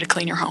chemicals in order to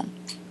clean your home.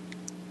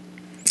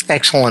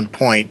 Excellent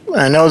point.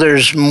 I know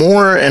there's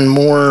more and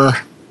more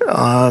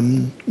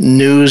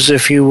news,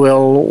 if you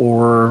will,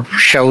 or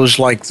shows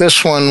like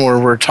this one where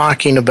we're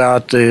talking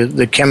about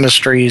the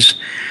chemistries,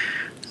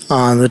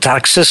 the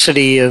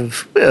toxicity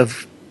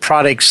of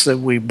products that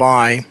we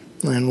buy.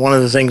 And one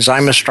of the things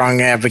I'm a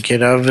strong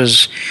advocate of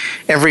is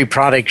every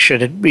product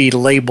should be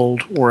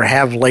labeled or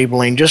have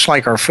labeling, just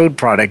like our food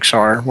products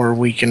are, where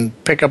we can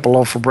pick up a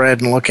loaf of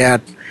bread and look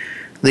at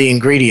the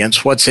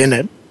ingredients, what's in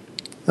it.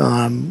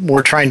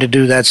 We're trying to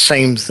do that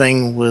same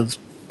thing with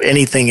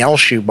anything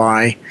else you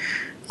buy,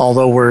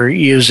 although we're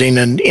using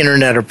an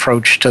internet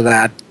approach to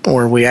that,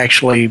 where we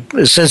actually,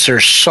 since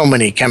there's so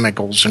many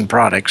chemicals in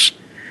products,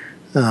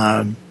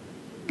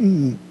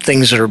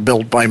 things that are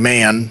built by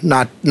man,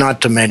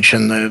 not to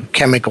mention the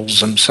chemicals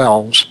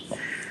themselves.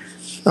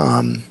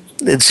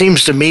 It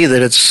seems to me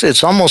that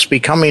it's almost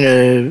becoming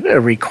a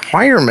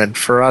requirement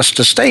for us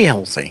to stay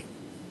healthy.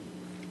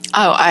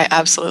 Oh, I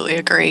absolutely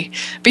agree.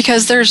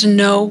 Because there's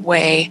no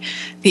way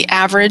the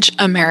average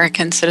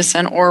American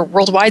citizen or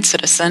worldwide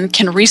citizen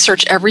can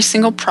research every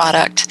single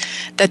product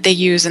that they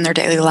use in their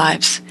daily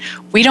lives.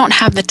 We don't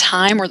have the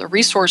time or the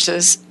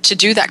resources to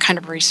do that kind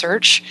of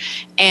research,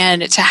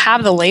 and to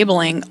have the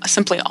labeling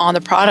simply on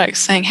the product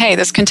saying, hey,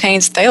 this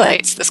contains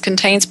phthalates, this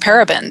contains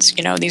parabens.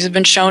 These have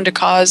been shown to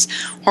cause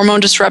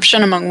hormone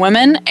disruption among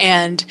women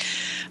and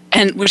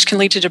which can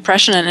lead to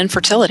depression and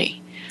infertility.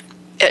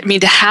 I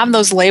mean, to have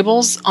those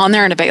labels on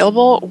there and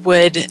available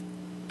would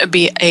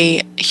be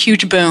a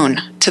huge boon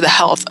to the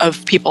health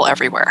of people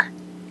everywhere.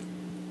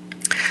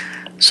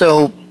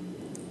 So,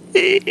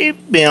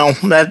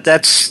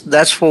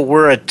 that's what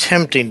we're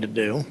attempting to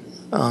do.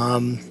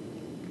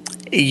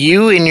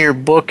 You in your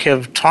book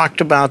have talked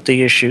about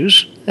the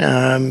issues.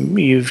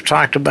 You've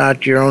talked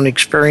about your own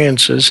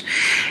experiences.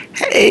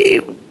 Hey,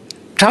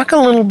 talk a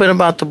little bit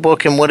about the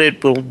book and what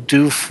it will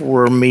do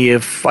for me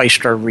if I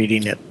start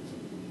reading it.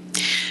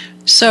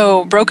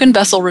 So, Broken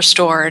Vessel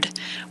Restored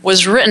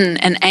was written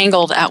and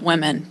angled at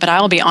women, but I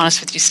will be honest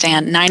with you,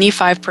 Stan,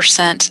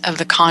 95% of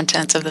the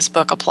contents of this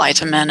book apply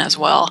to men as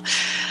well.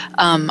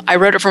 I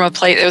wrote it from a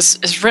place,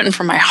 it was written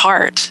from my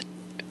heart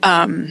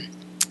and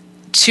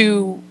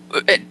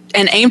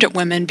aimed at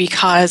women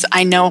because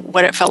I know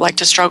what it felt like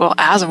to struggle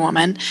as a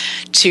woman,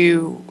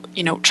 to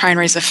try and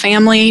raise a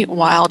family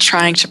while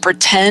trying to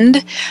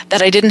pretend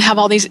that I didn't have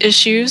all these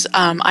issues.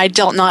 I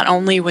dealt not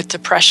only with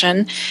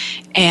depression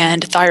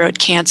and thyroid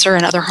cancer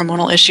and other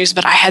hormonal issues,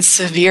 but I had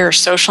severe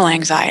social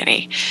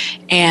anxiety.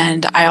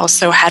 And I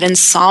also had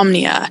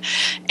insomnia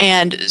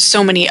and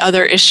so many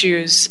other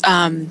issues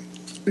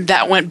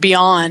that went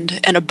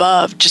beyond and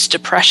above just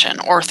depression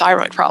or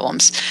thyroid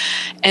problems.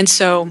 And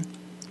so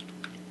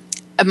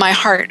my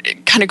heart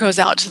kind of goes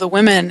out to the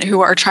women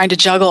who are trying to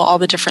juggle all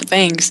the different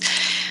things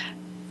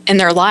in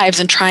their lives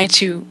and trying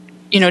to,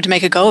 to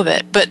make a go of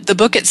it. But the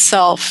book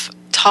itself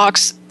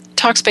talks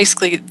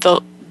basically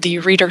the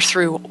reader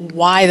through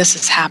why this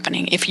is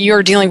happening. If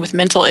you're dealing with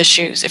mental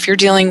issues, if you're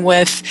dealing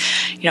with,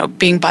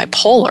 being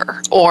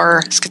bipolar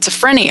or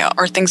schizophrenia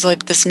or things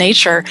like this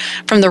nature,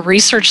 from the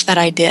research that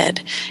I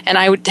did, and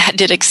I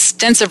did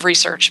extensive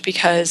research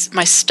because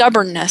my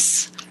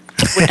stubbornness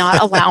would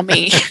not allow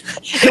me.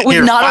 It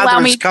would not allow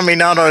me.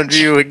 Coming out on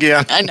you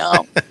again. I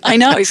know.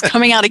 He's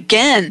coming out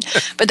again.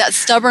 But that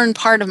stubborn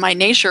part of my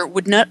nature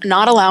would not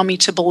allow me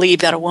to believe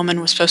that a woman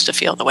was supposed to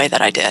feel the way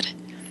that I did.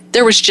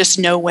 There was just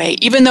no way.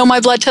 Even though my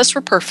blood tests were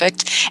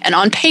perfect, and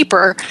on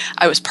paper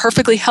I was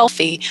perfectly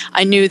healthy,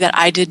 I knew that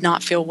I did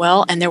not feel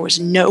well, and there was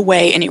no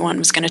way anyone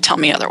was going to tell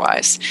me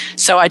otherwise.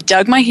 So I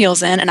dug my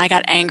heels in, and I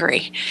got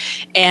angry.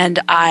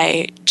 And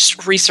I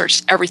just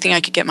researched everything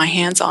I could get my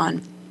hands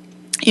on.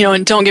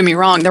 And don't get me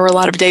wrong, there were a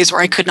lot of days where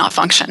I could not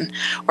function,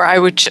 where I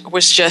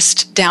was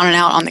just down and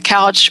out on the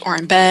couch or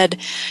in bed,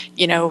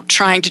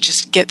 trying to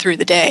just get through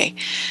the day.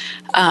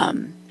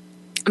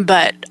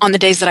 But on the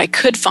days that I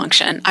could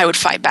function, I would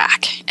fight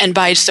back. And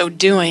by so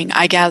doing,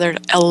 I gathered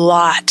a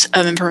lot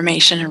of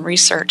information and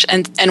research.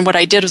 And what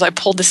I did was I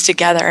pulled this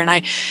together, and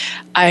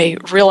I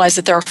realized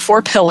that there are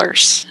 4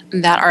 pillars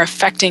that are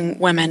affecting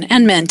women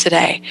and men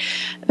today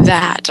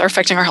that are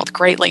affecting our health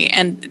greatly.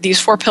 And these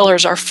 4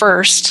 pillars are,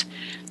 first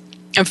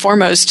and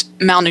foremost,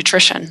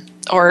 malnutrition,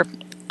 or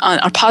on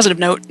a positive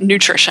note,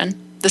 nutrition.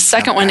 The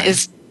second one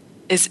is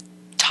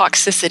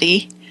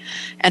toxicity,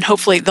 and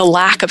hopefully the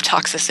lack of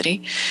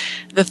toxicity.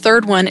 The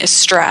third one is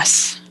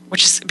stress,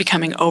 which is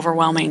becoming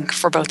overwhelming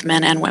for both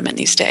men and women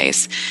these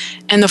days.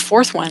 And the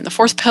fourth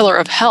pillar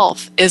of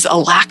health, is a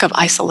lack of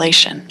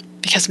isolation,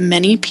 because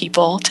many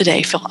people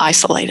today feel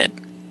isolated.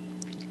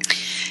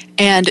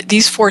 And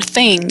these 4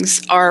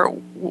 things are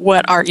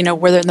what are,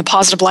 whether in the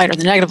positive light or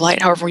the negative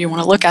light, however you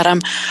want to look at them,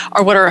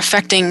 are what are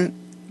affecting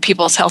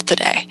people's health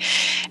today.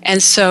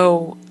 And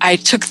so I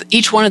took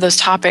each one of those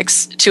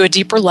topics to a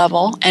deeper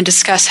level and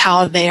discussed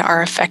how they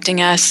are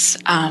affecting us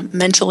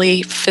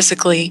mentally,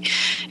 physically,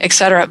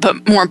 etc.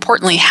 But more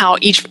importantly, how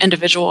each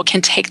individual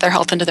can take their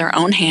health into their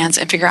own hands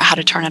and figure out how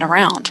to turn it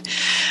around.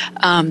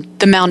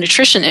 The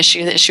malnutrition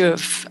issue, the issue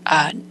of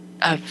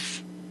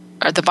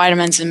the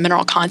vitamins and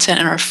mineral content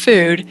in our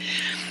food,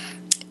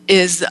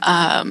 is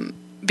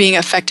being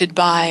affected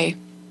by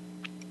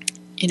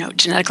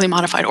genetically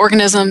modified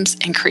organisms,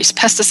 increased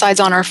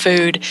pesticides on our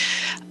food,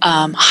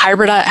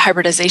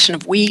 hybridization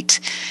of wheat,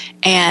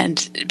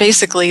 and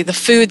basically the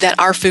food that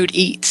our food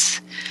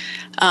eats.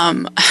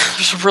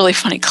 There's a really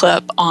funny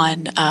clip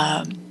on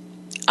a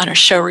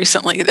show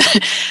recently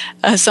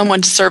that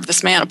someone served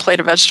this man a plate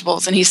of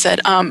vegetables, and he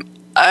said,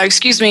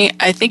 excuse me,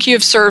 I think you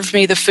have served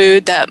me the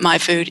food that my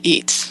food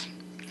eats.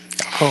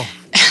 Oh.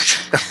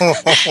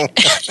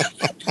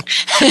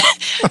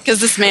 Because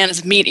this man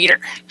is a meat eater.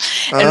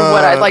 And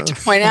what I'd like to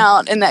point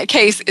out in that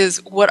case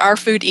is what our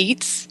food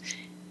eats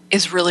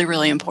is really,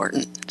 really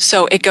important.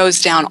 So it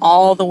goes down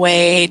all the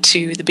way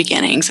to the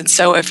beginnings. And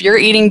so if you're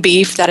eating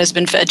beef that has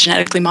been fed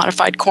genetically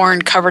modified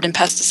corn covered in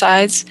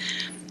pesticides,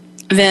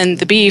 then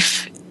the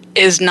beef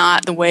is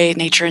not the way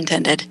nature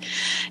intended.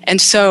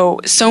 And so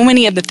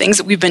many of the things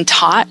that we've been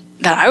taught,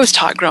 that I was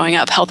taught growing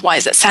up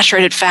health-wise, that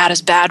saturated fat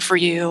is bad for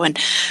you, and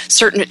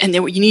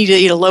that you need to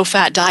eat a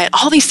low-fat diet.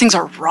 All these things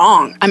are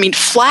wrong. I mean,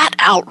 flat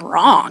out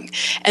wrong.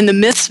 And the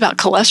myths about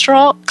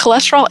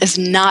cholesterol is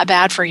not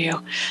bad for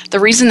you. The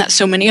reason that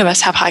so many of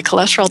us have high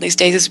cholesterol these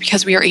days is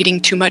because we are eating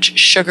too much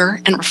sugar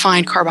and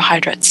refined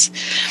carbohydrates.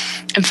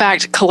 In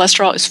fact,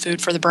 cholesterol is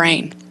food for the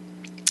brain.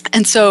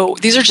 And so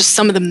these are just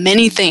some of the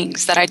many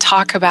things that I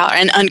talk about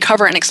and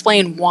uncover and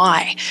explain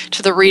why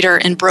to the reader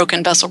in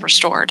Broken Vessel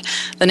Restored,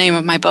 the name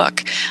of my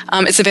book.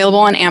 It's available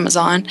on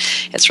Amazon.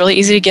 It's really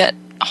easy to get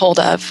a hold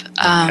of.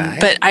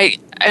 But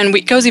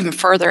it goes even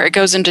further. It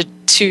goes into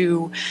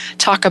to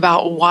talk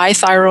about why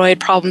thyroid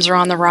problems are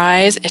on the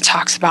rise. It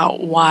talks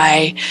about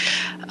why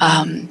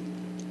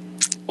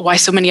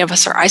so many of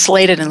us are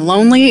isolated and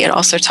lonely. It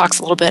also talks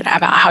a little bit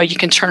about how you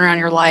can turn around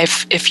your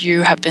life if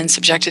you have been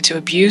subjected to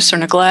abuse or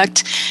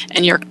neglect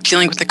and you're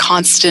dealing with the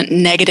constant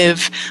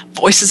negative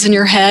voices in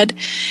your head.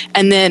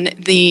 And then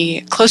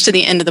close to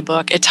the end of the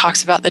book, it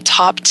talks about the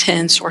top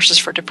 10 sources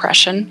for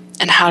depression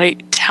and how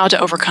to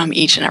overcome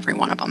each and every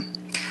one of them.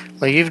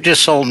 Well, you've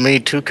just sold me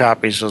 2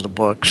 copies of the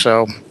book.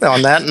 So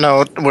on that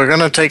note, we're going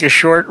to take a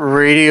short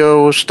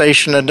radio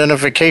station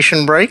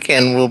identification break,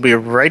 and we'll be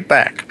right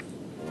back.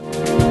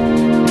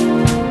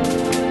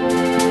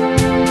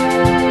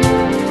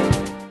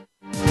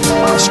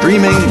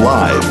 Streaming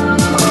live,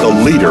 the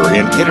leader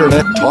in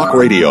Internet Talk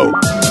Radio,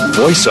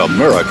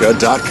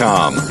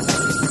 VoiceAmerica.com.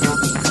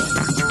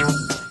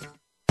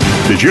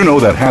 Did you know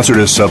that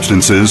hazardous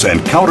substances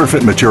and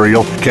counterfeit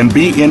material can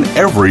be in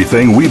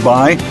everything we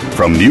buy?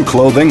 From new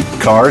clothing,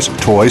 cars,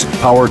 toys,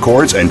 power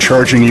cords, and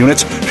charging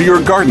units to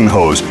your garden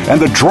hose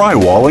and the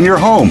drywall in your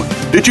home.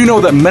 Did you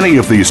know that many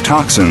of these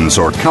toxins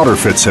or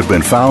counterfeits have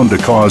been found to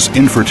cause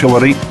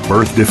infertility,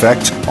 birth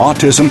defects,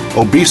 autism,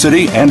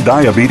 obesity, and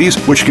diabetes,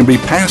 which can be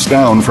passed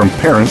down from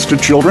parents to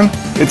children?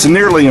 It's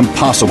nearly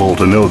impossible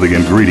to know the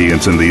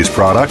ingredients in these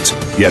products,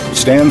 yet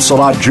Stan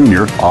Salot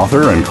Jr.,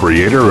 author and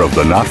creator of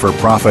the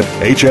not-for-profit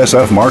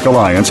HSF Mark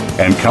Alliance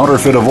and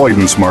Counterfeit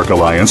Avoidance Mark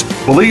Alliance,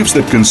 believes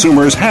that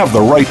consumers have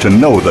the right to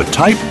know the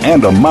type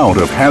and amount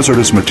of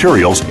hazardous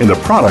materials in the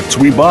products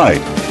we buy.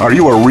 Are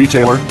you a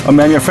retailer, a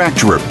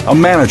manufacturer, a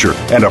manager,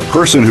 and a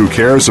person who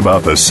cares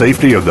about the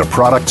safety of the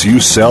products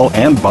you sell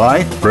and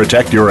buy?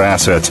 Protect your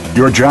assets,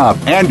 your job,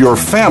 and your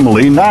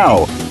family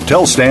now.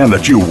 Tell Stan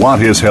that you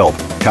want his help.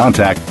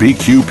 Contact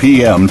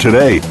BQPM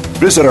today.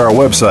 Visit our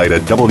website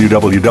at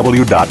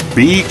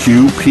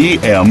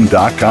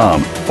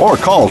www.bqpm.com or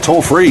call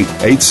toll-free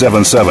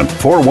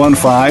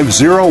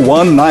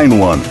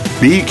 877-415-0191.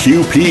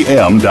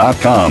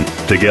 bqpm.com.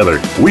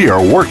 Together, we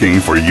are working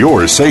for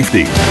your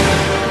safety.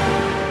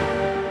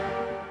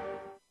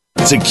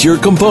 Secure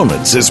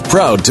Components is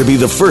proud to be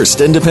the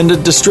first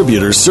independent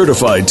distributor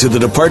certified to the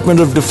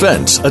Department of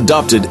Defense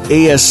adopted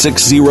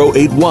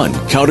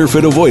AS6081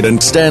 Counterfeit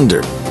Avoidance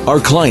Standard. Our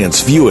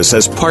clients view us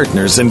as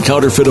partners in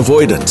counterfeit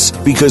avoidance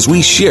because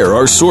we share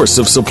our source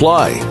of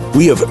supply.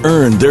 We have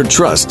earned their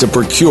trust to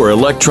procure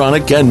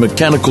electronic and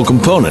mechanical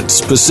components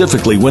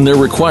specifically when their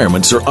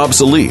requirements are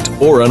obsolete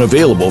or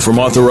unavailable from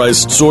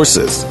authorized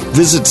sources.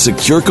 Visit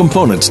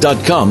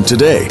securecomponents.com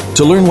today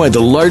to learn why the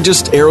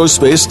largest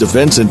aerospace,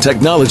 defense, and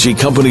technology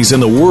companies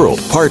in the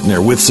world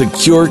partner with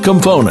Secure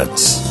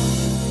Components.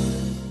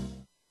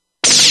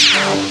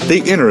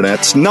 The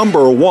Internet's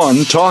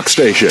 #1 talk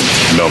station.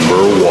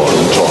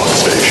 #1 talk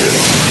station.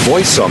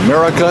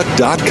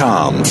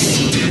 VoiceAmerica.com.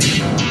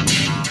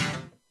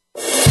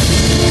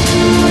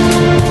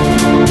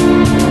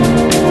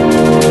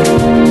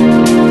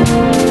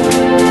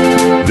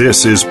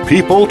 This is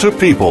People to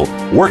People,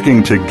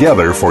 working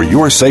together for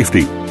your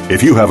safety.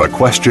 If you have a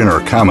question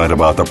or comment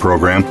about the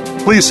program,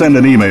 please send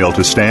an email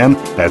to Stan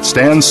at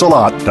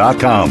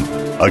stansalot.com.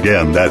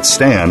 Again, that's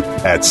Stan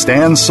at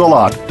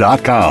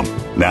stansalot.com.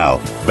 Now,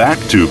 back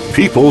to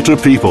People.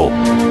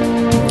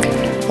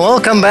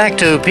 Welcome back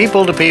to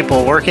People,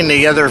 working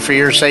together for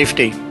your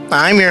safety.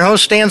 I'm your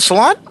host, Stan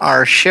Salot.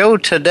 Our show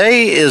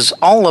today is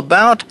all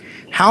about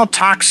how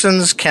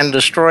toxins can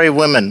destroy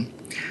women.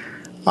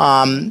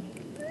 I'm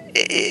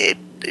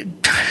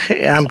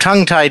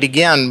tongue-tied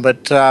again,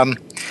 but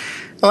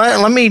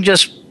let me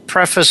just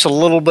preface a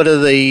little bit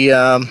of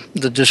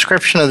the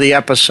description of the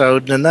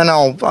episode, and then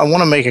I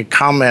want to make a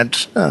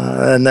comment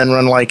and then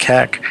run like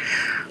heck.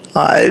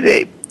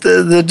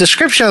 The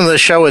description of the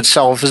show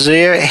itself is,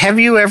 have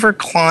you ever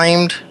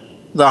climbed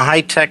the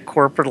high-tech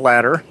corporate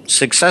ladder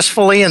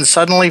successfully and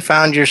suddenly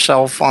found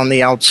yourself on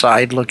the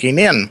outside looking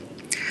in?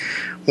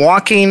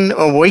 Waking,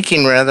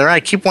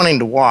 I keep wanting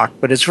to walk,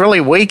 but it's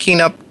really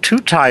waking up too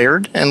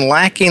tired and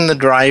lacking the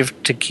drive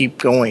to keep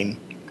going.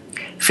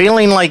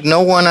 Feeling like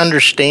no one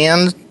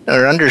understands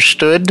or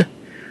understood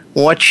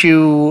what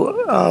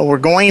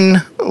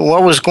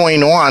was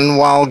going on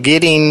while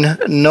getting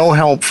no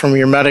help from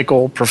your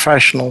medical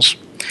professionals.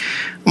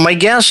 My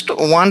guest,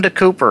 Wanda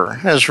Cooper,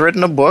 has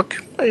written a book,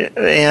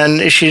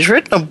 and she's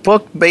written a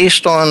book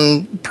based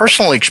on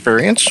personal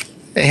experience,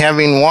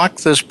 having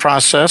walked this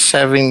process,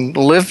 having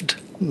lived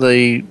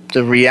the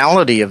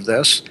reality of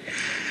this.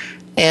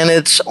 And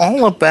it's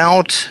all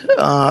about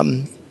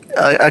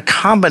a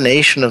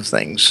combination of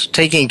things.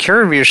 Taking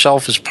care of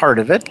yourself is part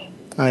of it.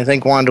 I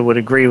think Wanda would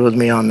agree with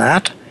me on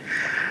that.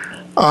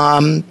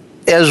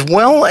 As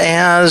well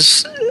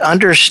as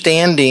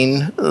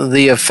understanding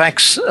the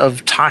effects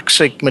of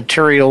toxic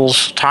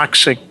materials,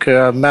 toxic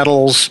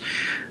metals,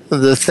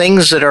 the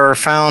things that are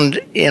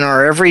found in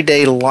our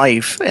everyday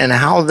life and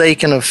how they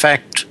can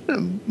affect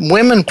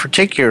women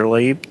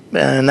particularly.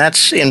 And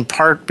that's in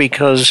part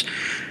because,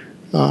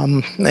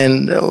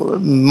 and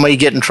may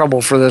get in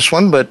trouble for this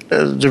one, but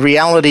the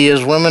reality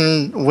is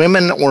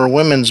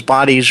women's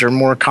bodies are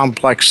more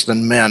complex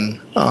than men.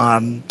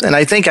 And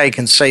I think I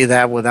can say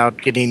that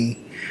without getting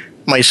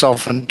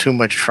myself in too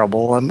much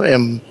trouble.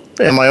 Am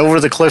I over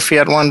the cliff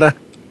yet, Wanda?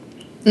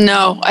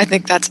 No, I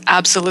think that's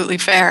absolutely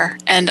fair.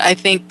 And I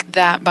think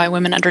that by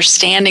women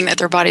understanding that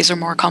their bodies are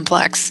more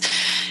complex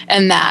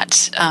and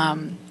that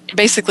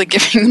basically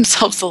giving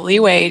themselves the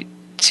leeway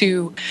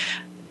to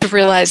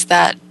realize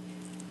that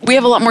we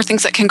have a lot more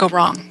things that can go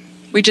wrong.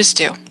 We just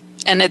do.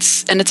 And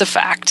it's a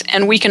fact.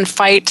 And we can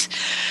fight,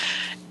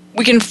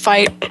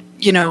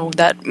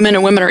 that men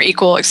and women are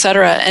equal, et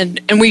cetera.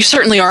 And we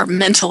certainly are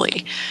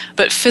mentally,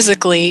 but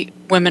physically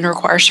women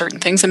require certain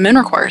things and men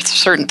require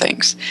certain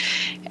things.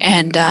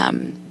 And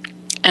one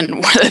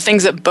of the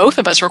things that both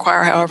of us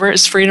require, however,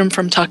 is freedom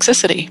from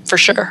toxicity, for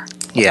sure.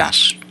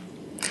 Yes.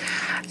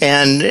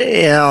 And,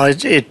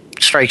 it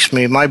strikes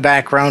me. My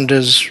background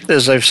is,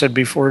 as I've said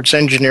before, it's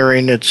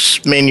engineering,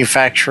 it's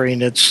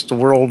manufacturing, it's the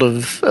world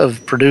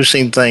of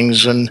producing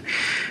things, and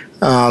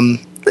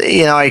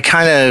I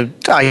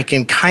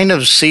can kind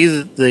of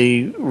see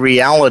the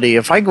reality.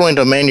 If I go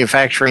into a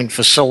manufacturing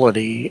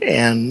facility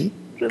and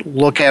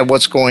look at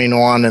what's going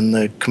on and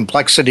the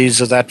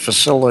complexities of that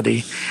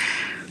facility,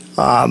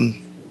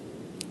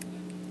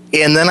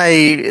 and then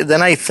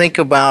I think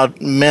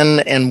about men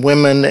and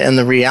women and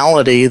the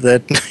reality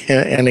that,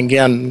 and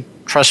again,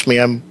 trust me,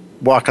 I'm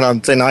walking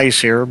on thin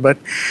ice here, but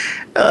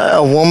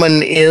a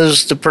woman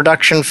is the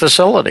production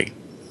facility.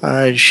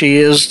 She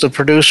is the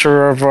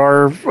producer of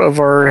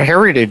our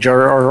heritage,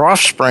 our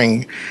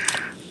offspring.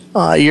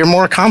 You're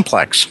more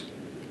complex.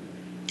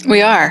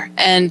 We are,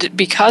 and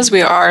because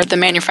we are the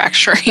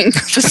manufacturing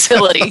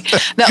facility,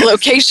 that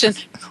location,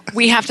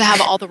 we have to have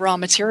all the raw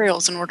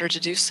materials in order to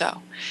do so.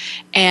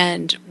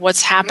 And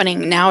what's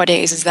happening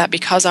nowadays is that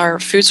because our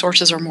food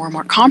sources are more and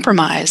more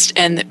compromised,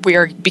 and we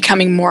are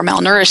becoming more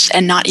malnourished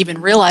and not even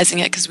realizing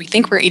it because we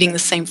think we're eating the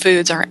same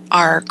foods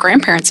our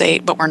grandparents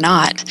ate, but we're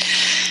not.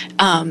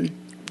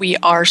 We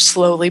are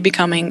slowly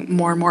becoming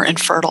more and more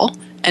infertile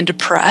and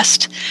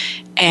depressed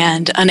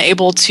and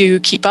unable to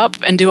keep up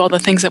and do all the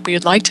things that we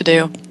would like to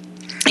do.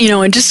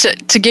 And just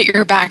to get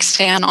your back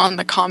stand on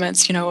the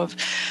comments, of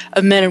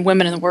men and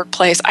women in the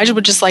workplace, I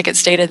would just like it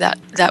stated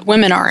that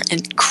women are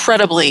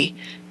incredibly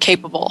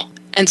capable.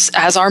 And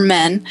as are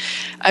men,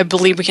 I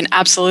believe we can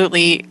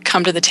absolutely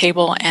come to the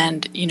table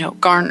and,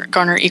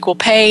 garner equal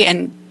pay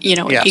and,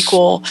 Yes.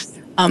 equal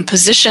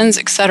positions,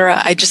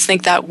 etc. I just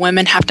think that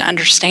women have to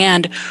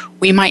understand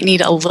we might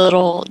need a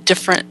little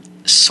different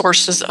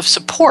sources of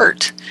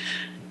support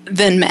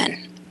than men.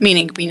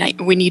 Meaning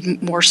we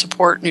need more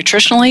support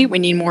nutritionally, we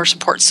need more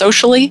support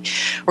socially,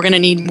 we're going to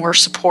need more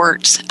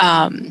support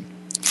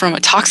from a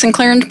toxin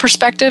clearance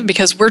perspective,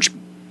 because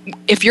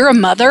if you're a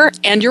mother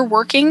and you're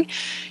working,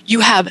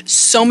 you have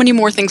so many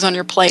more things on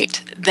your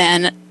plate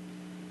than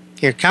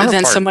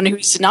someone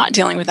who's not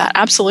dealing with that.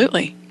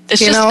 Absolutely.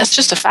 It's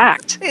just a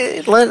fact.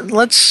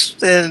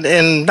 Let's,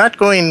 and not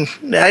going,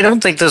 I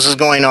don't think this is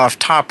going off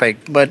topic,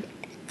 but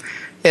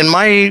in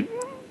my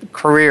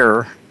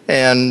career,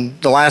 and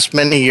the last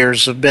many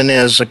years have been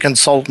as a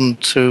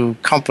consultant to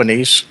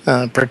companies,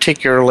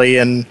 particularly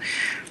in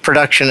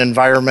production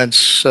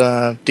environments,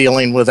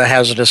 dealing with the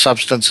hazardous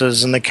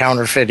substances and the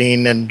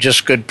counterfeiting and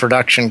just good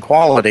production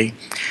quality.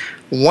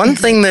 One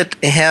thing that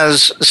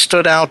has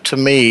stood out to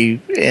me,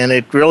 and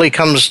it really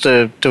comes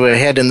to a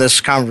head in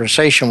this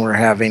conversation we're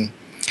having,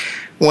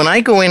 when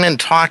I go in and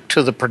talk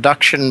to the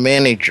production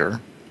manager,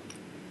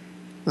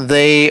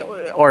 they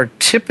are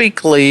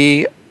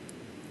typically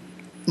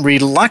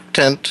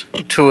reluctant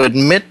to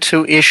admit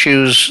to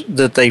issues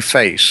that they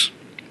face.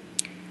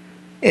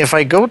 If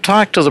I go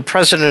talk to the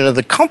president of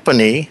the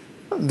company,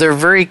 they're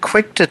very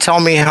quick to tell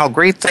me how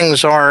great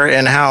things are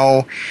and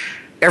how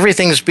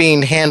everything's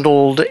being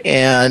handled,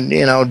 and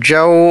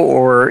Joe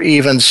or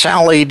even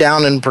Sally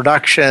down in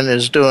production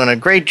is doing a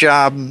great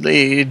job.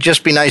 It'd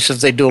just be nice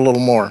if they do a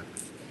little more.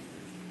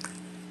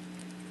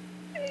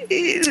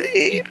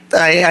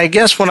 I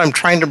guess what I'm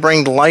trying to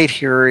bring to light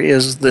here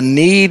is the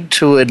need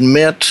to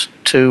admit,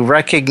 to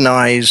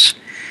recognize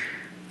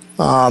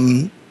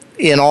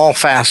in all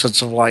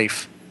facets of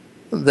life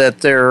that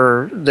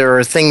there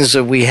are things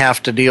that we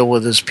have to deal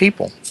with as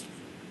people.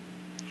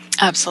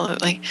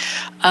 Absolutely.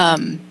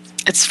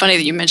 It's funny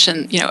that you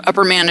mentioned,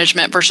 upper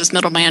management versus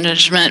middle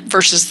management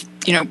versus,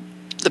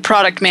 the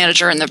product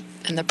manager and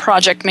the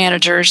project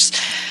managers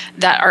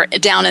that are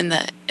down in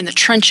the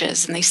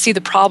trenches, and they see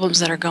the problems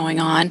that are going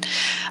on.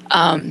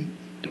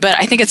 But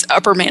I think it's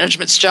upper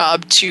management's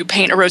job to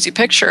paint a rosy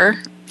picture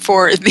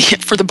for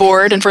the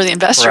board and for the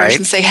investors, right,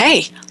 and say,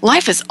 hey,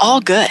 life is all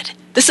good.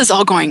 This is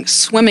all going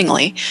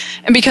swimmingly.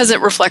 And because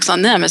it reflects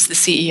on them as the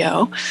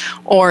CEO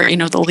or,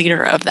 the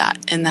leader of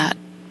that in that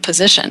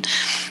position.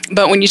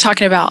 But when you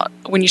talk about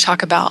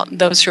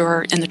those who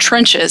are in the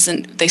trenches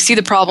and they see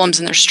the problems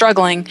and they're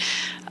struggling,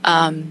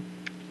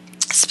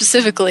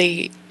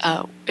 specifically,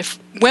 if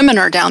women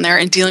are down there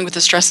and dealing with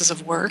the stresses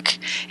of work,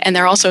 and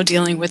they're also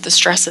dealing with the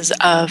stresses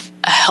of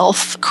a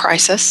health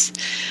crisis,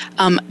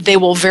 they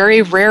will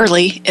very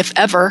rarely, if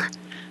ever,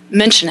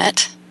 mention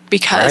it,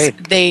 because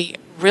right, they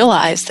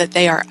realize that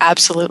they are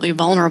absolutely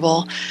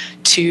vulnerable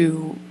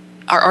to,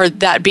 or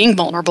that being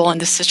vulnerable in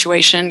this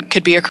situation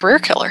could be a career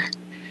killer.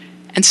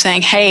 And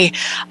saying, hey,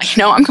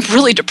 I'm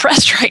really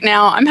depressed right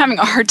now. I'm having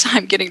a hard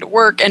time getting to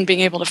work and being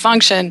able to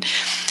function.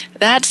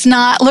 That's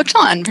not looked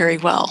on very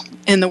well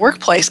in the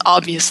workplace,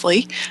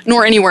 obviously,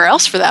 nor anywhere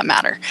else for that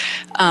matter.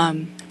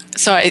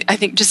 So I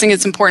think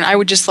it's important. I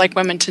would just like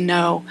women to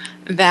know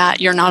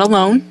that you're not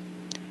alone.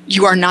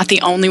 You are not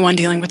the only one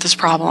dealing with this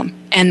problem,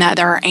 and that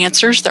there are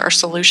answers, there are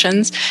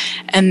solutions,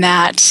 and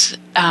that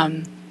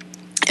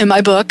in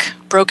my book,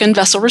 Broken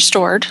Vessel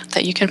Restored,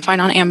 that you can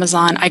find on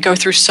Amazon, I go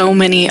through so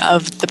many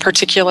of the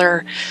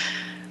particular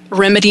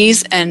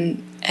remedies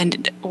and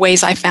and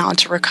ways I found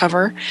to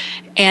recover.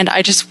 And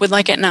I just would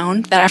like it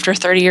known that after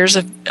 30 years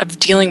of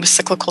dealing with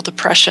cyclical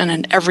depression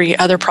and every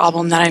other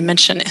problem that I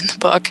mention in the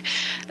book,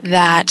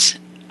 that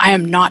I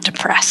am not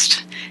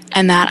depressed,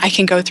 and that I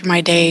can go through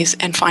my days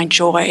and find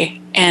joy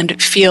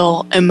and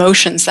feel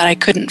emotions that I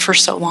couldn't for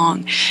so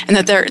long, and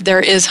that there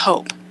is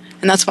hope.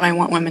 And that's what I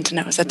want women to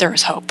know, is that there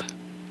is hope.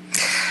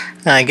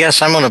 I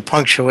guess I'm going to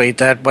punctuate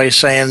that by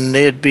saying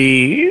it'd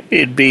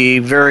be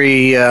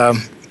very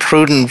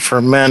prudent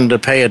for men to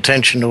pay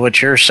attention to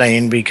what you're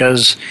saying,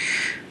 because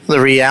the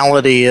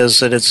reality is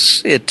that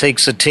it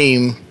takes a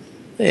team,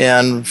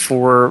 and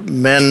for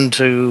men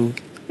to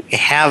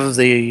have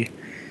the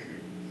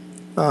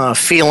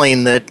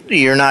feeling that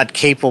you're not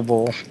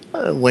capable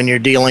when you're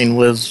dealing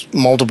with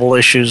multiple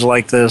issues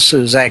like this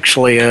is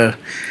actually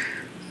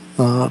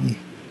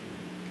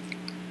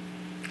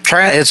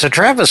it's a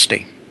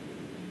travesty.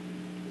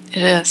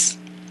 It is,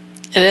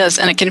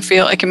 and it can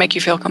make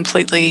you feel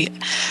completely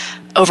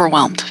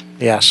overwhelmed.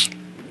 Yes.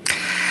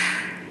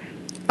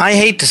 I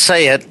hate to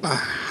say it,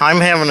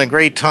 I'm having a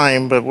great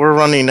time, but we're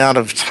running out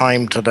of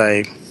time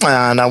today.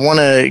 And I want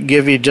to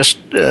give you just,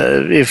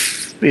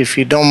 if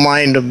you don't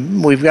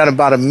mind, we've got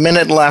about a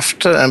minute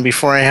left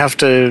before I have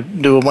to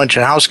do a bunch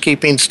of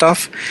housekeeping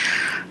stuff.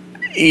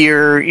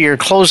 Your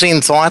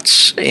closing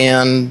thoughts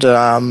and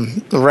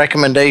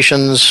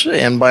recommendations,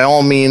 and by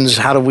all means,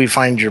 how do we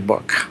find your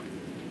book?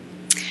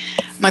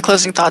 My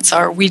closing thoughts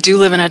are, we do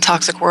live in a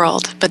toxic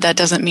world, but that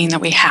doesn't mean that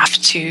we have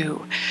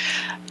to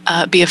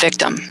be a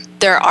victim.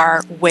 There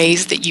are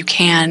ways that you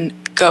can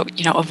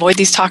avoid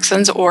these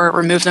toxins or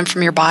remove them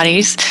from your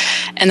bodies.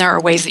 And there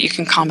are ways that you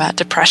can combat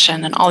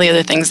depression and all the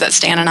other things that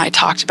Stan and I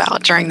talked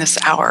about during this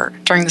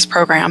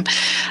program.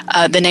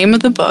 The name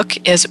of the book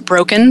is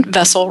Broken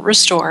Vessel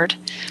Restored: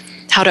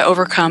 How to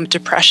Overcome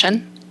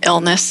Depression,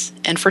 Illness,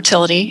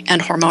 Infertility,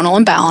 and Hormonal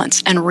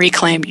Imbalance and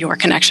Reclaim Your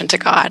Connection to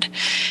God.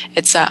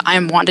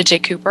 I'm Wanda J.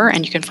 Cooper,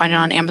 and you can find it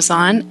on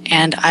Amazon,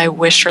 and I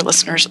wish your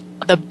listeners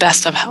the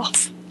best of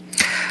health.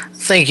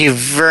 Thank you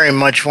very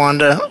much,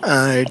 Wanda.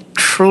 I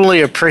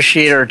truly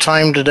appreciate our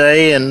time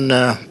today, and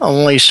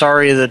only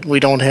sorry that we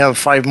don't have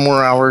 5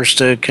 more hours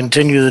to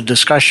continue the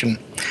discussion.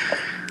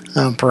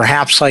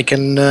 Perhaps I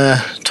can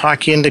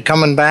talk you into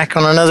coming back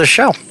on another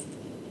show.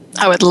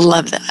 I would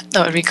love that.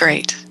 That would be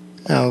great.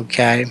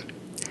 Okay.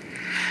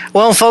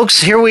 Well,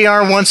 folks, here we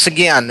are once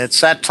again. It's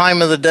that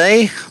time of the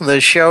day. The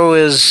show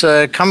is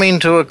coming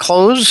to a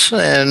close,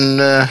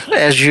 and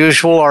as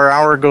usual, our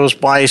hour goes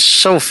by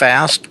so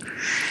fast.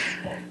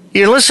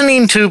 You're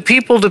listening to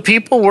People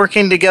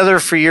working together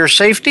for your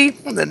safety,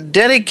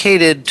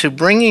 dedicated to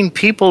bringing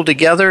people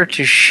together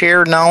to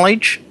share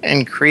knowledge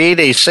and create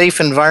a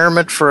safe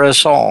environment for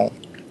us all.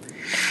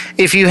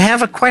 If you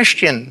have a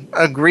question,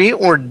 agree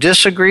or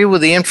disagree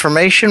with the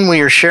information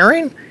we are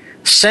sharing,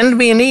 send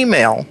me an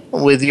email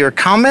with your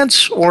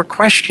comments or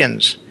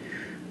questions.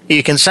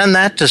 You can send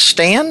that to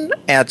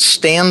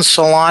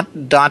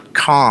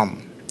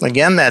stan@stansalot.com.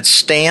 Again, that's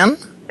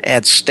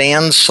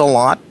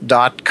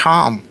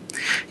stan@stansalot.com.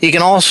 You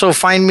can also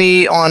find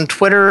me on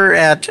Twitter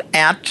at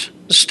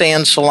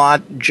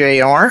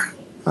StanSalotJR,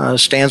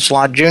 Stan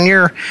Salot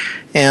Jr.,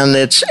 and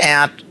it's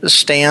at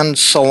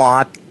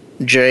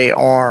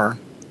StanSalotJR.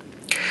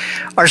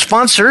 Our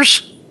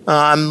sponsors,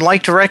 I'd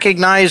like to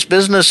recognize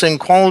Business and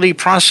Quality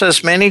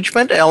Process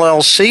Management,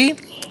 LLC,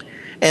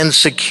 and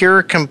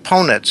Secure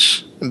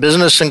Components.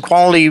 Business and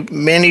Quality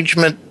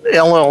Management,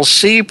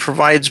 LLC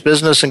provides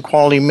business and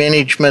quality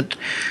management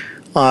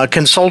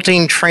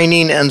consulting,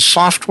 training, and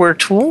software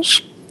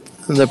tools.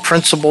 The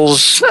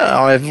principals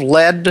have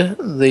led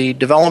the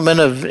development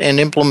of and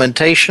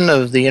implementation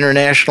of the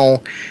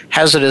International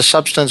Hazardous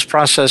Substance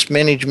Process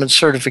Management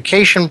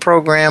Certification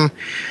Program,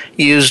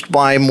 used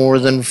by more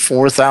than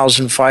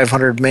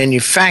 4,500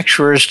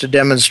 manufacturers to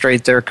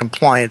demonstrate their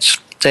compliance.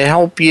 To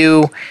help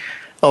you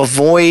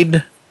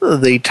avoid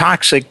the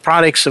toxic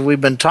products that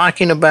we've been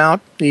talking about,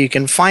 you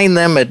can find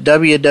them at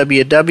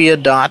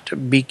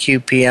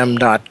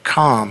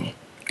www.bqpm.com.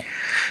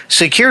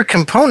 Secure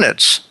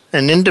Components,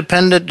 an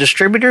independent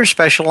distributor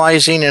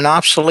specializing in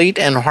obsolete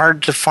and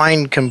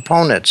hard-to-find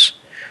components.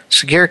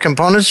 Secure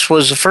Components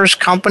was the first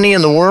company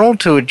in the world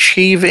to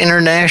achieve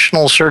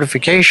international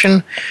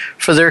certification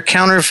for their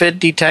counterfeit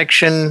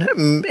detection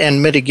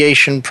and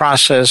mitigation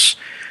process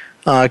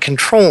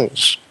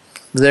controls.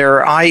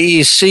 Their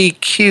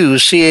IECQ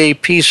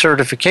CAP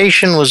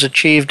certification was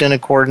achieved in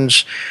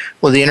accordance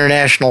with the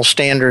international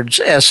standards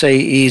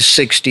SAE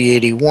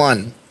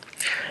 6081.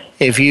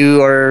 If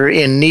you are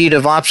in need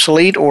of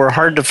obsolete or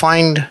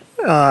hard-to-find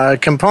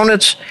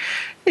components,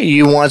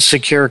 you want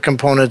Secure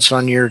Components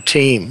on your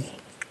team.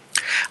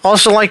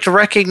 Also like to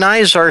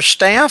recognize our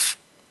staff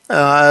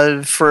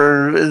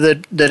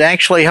that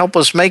actually help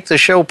us make the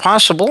show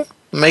possible,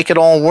 make it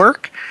all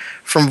work.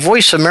 From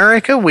Voice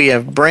America, we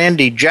have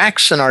Brandy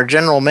Jackson, our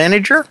general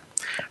manager,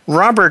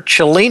 Robert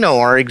Cellino,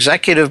 our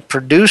executive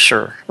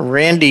producer,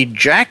 Randy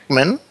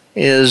Jackman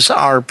is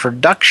our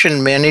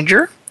production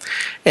manager,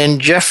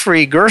 and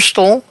Jeffrey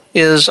Gerstel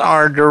is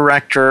our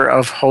Director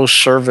of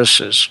Host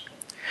Services.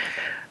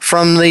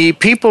 From the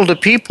People to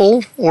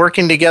People,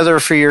 Working Together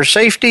for Your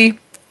Safety,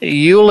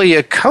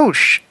 Yulia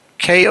Koch,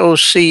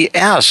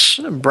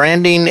 KOCS,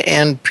 Branding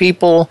and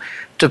People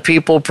to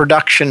People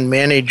Production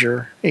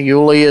Manager.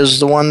 Yulia is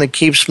the one that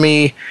keeps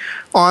me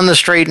on the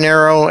straight and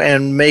narrow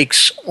and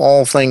makes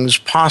all things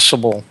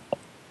possible.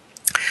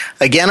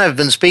 Again, I've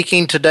been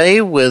speaking today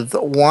with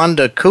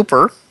Wanda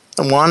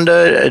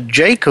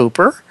J.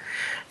 Cooper.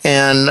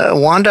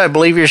 And Wanda, I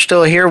believe you're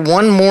still here.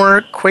 One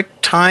more quick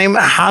time.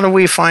 How do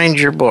we find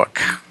your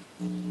book?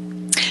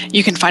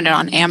 You can find it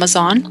on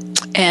Amazon,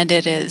 and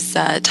it is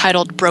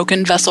titled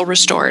Broken Vessel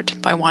Restored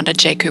by Wanda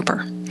J.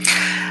 Cooper.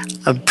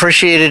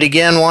 Appreciate it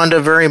again, Wanda,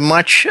 very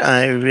much.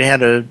 I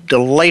had a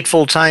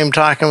delightful time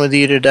talking with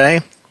you today.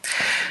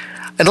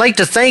 I'd like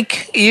to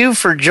thank you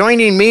for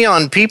joining me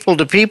on People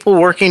to People,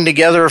 Working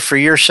Together for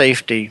Your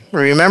Safety.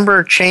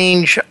 Remember,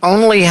 change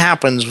only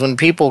happens when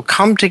people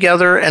come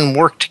together and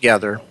work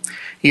together.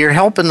 Your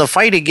help in the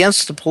fight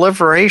against the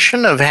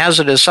proliferation of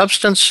hazardous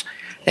substance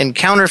and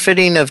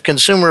counterfeiting of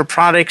consumer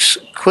products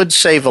could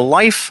save a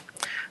life.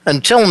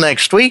 Until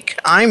next week,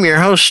 I'm your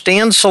host,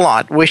 Stan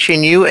Salot,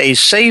 wishing you a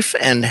safe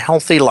and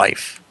healthy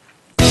life.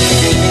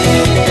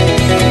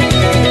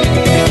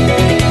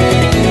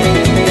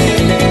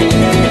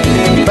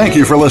 Thank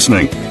you for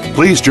listening.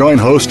 Please join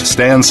host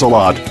Stan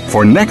Salot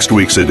for next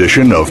week's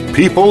edition of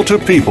People to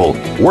People,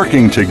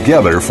 Working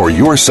Together for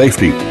Your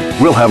Safety.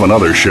 We'll have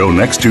another show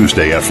next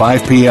Tuesday at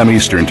 5 p.m.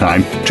 Eastern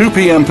Time, 2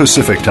 p.m.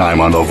 Pacific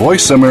Time on the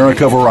Voice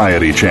America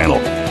Variety Channel.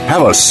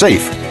 Have a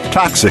safe,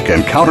 toxic,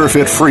 and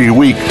counterfeit-free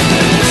week.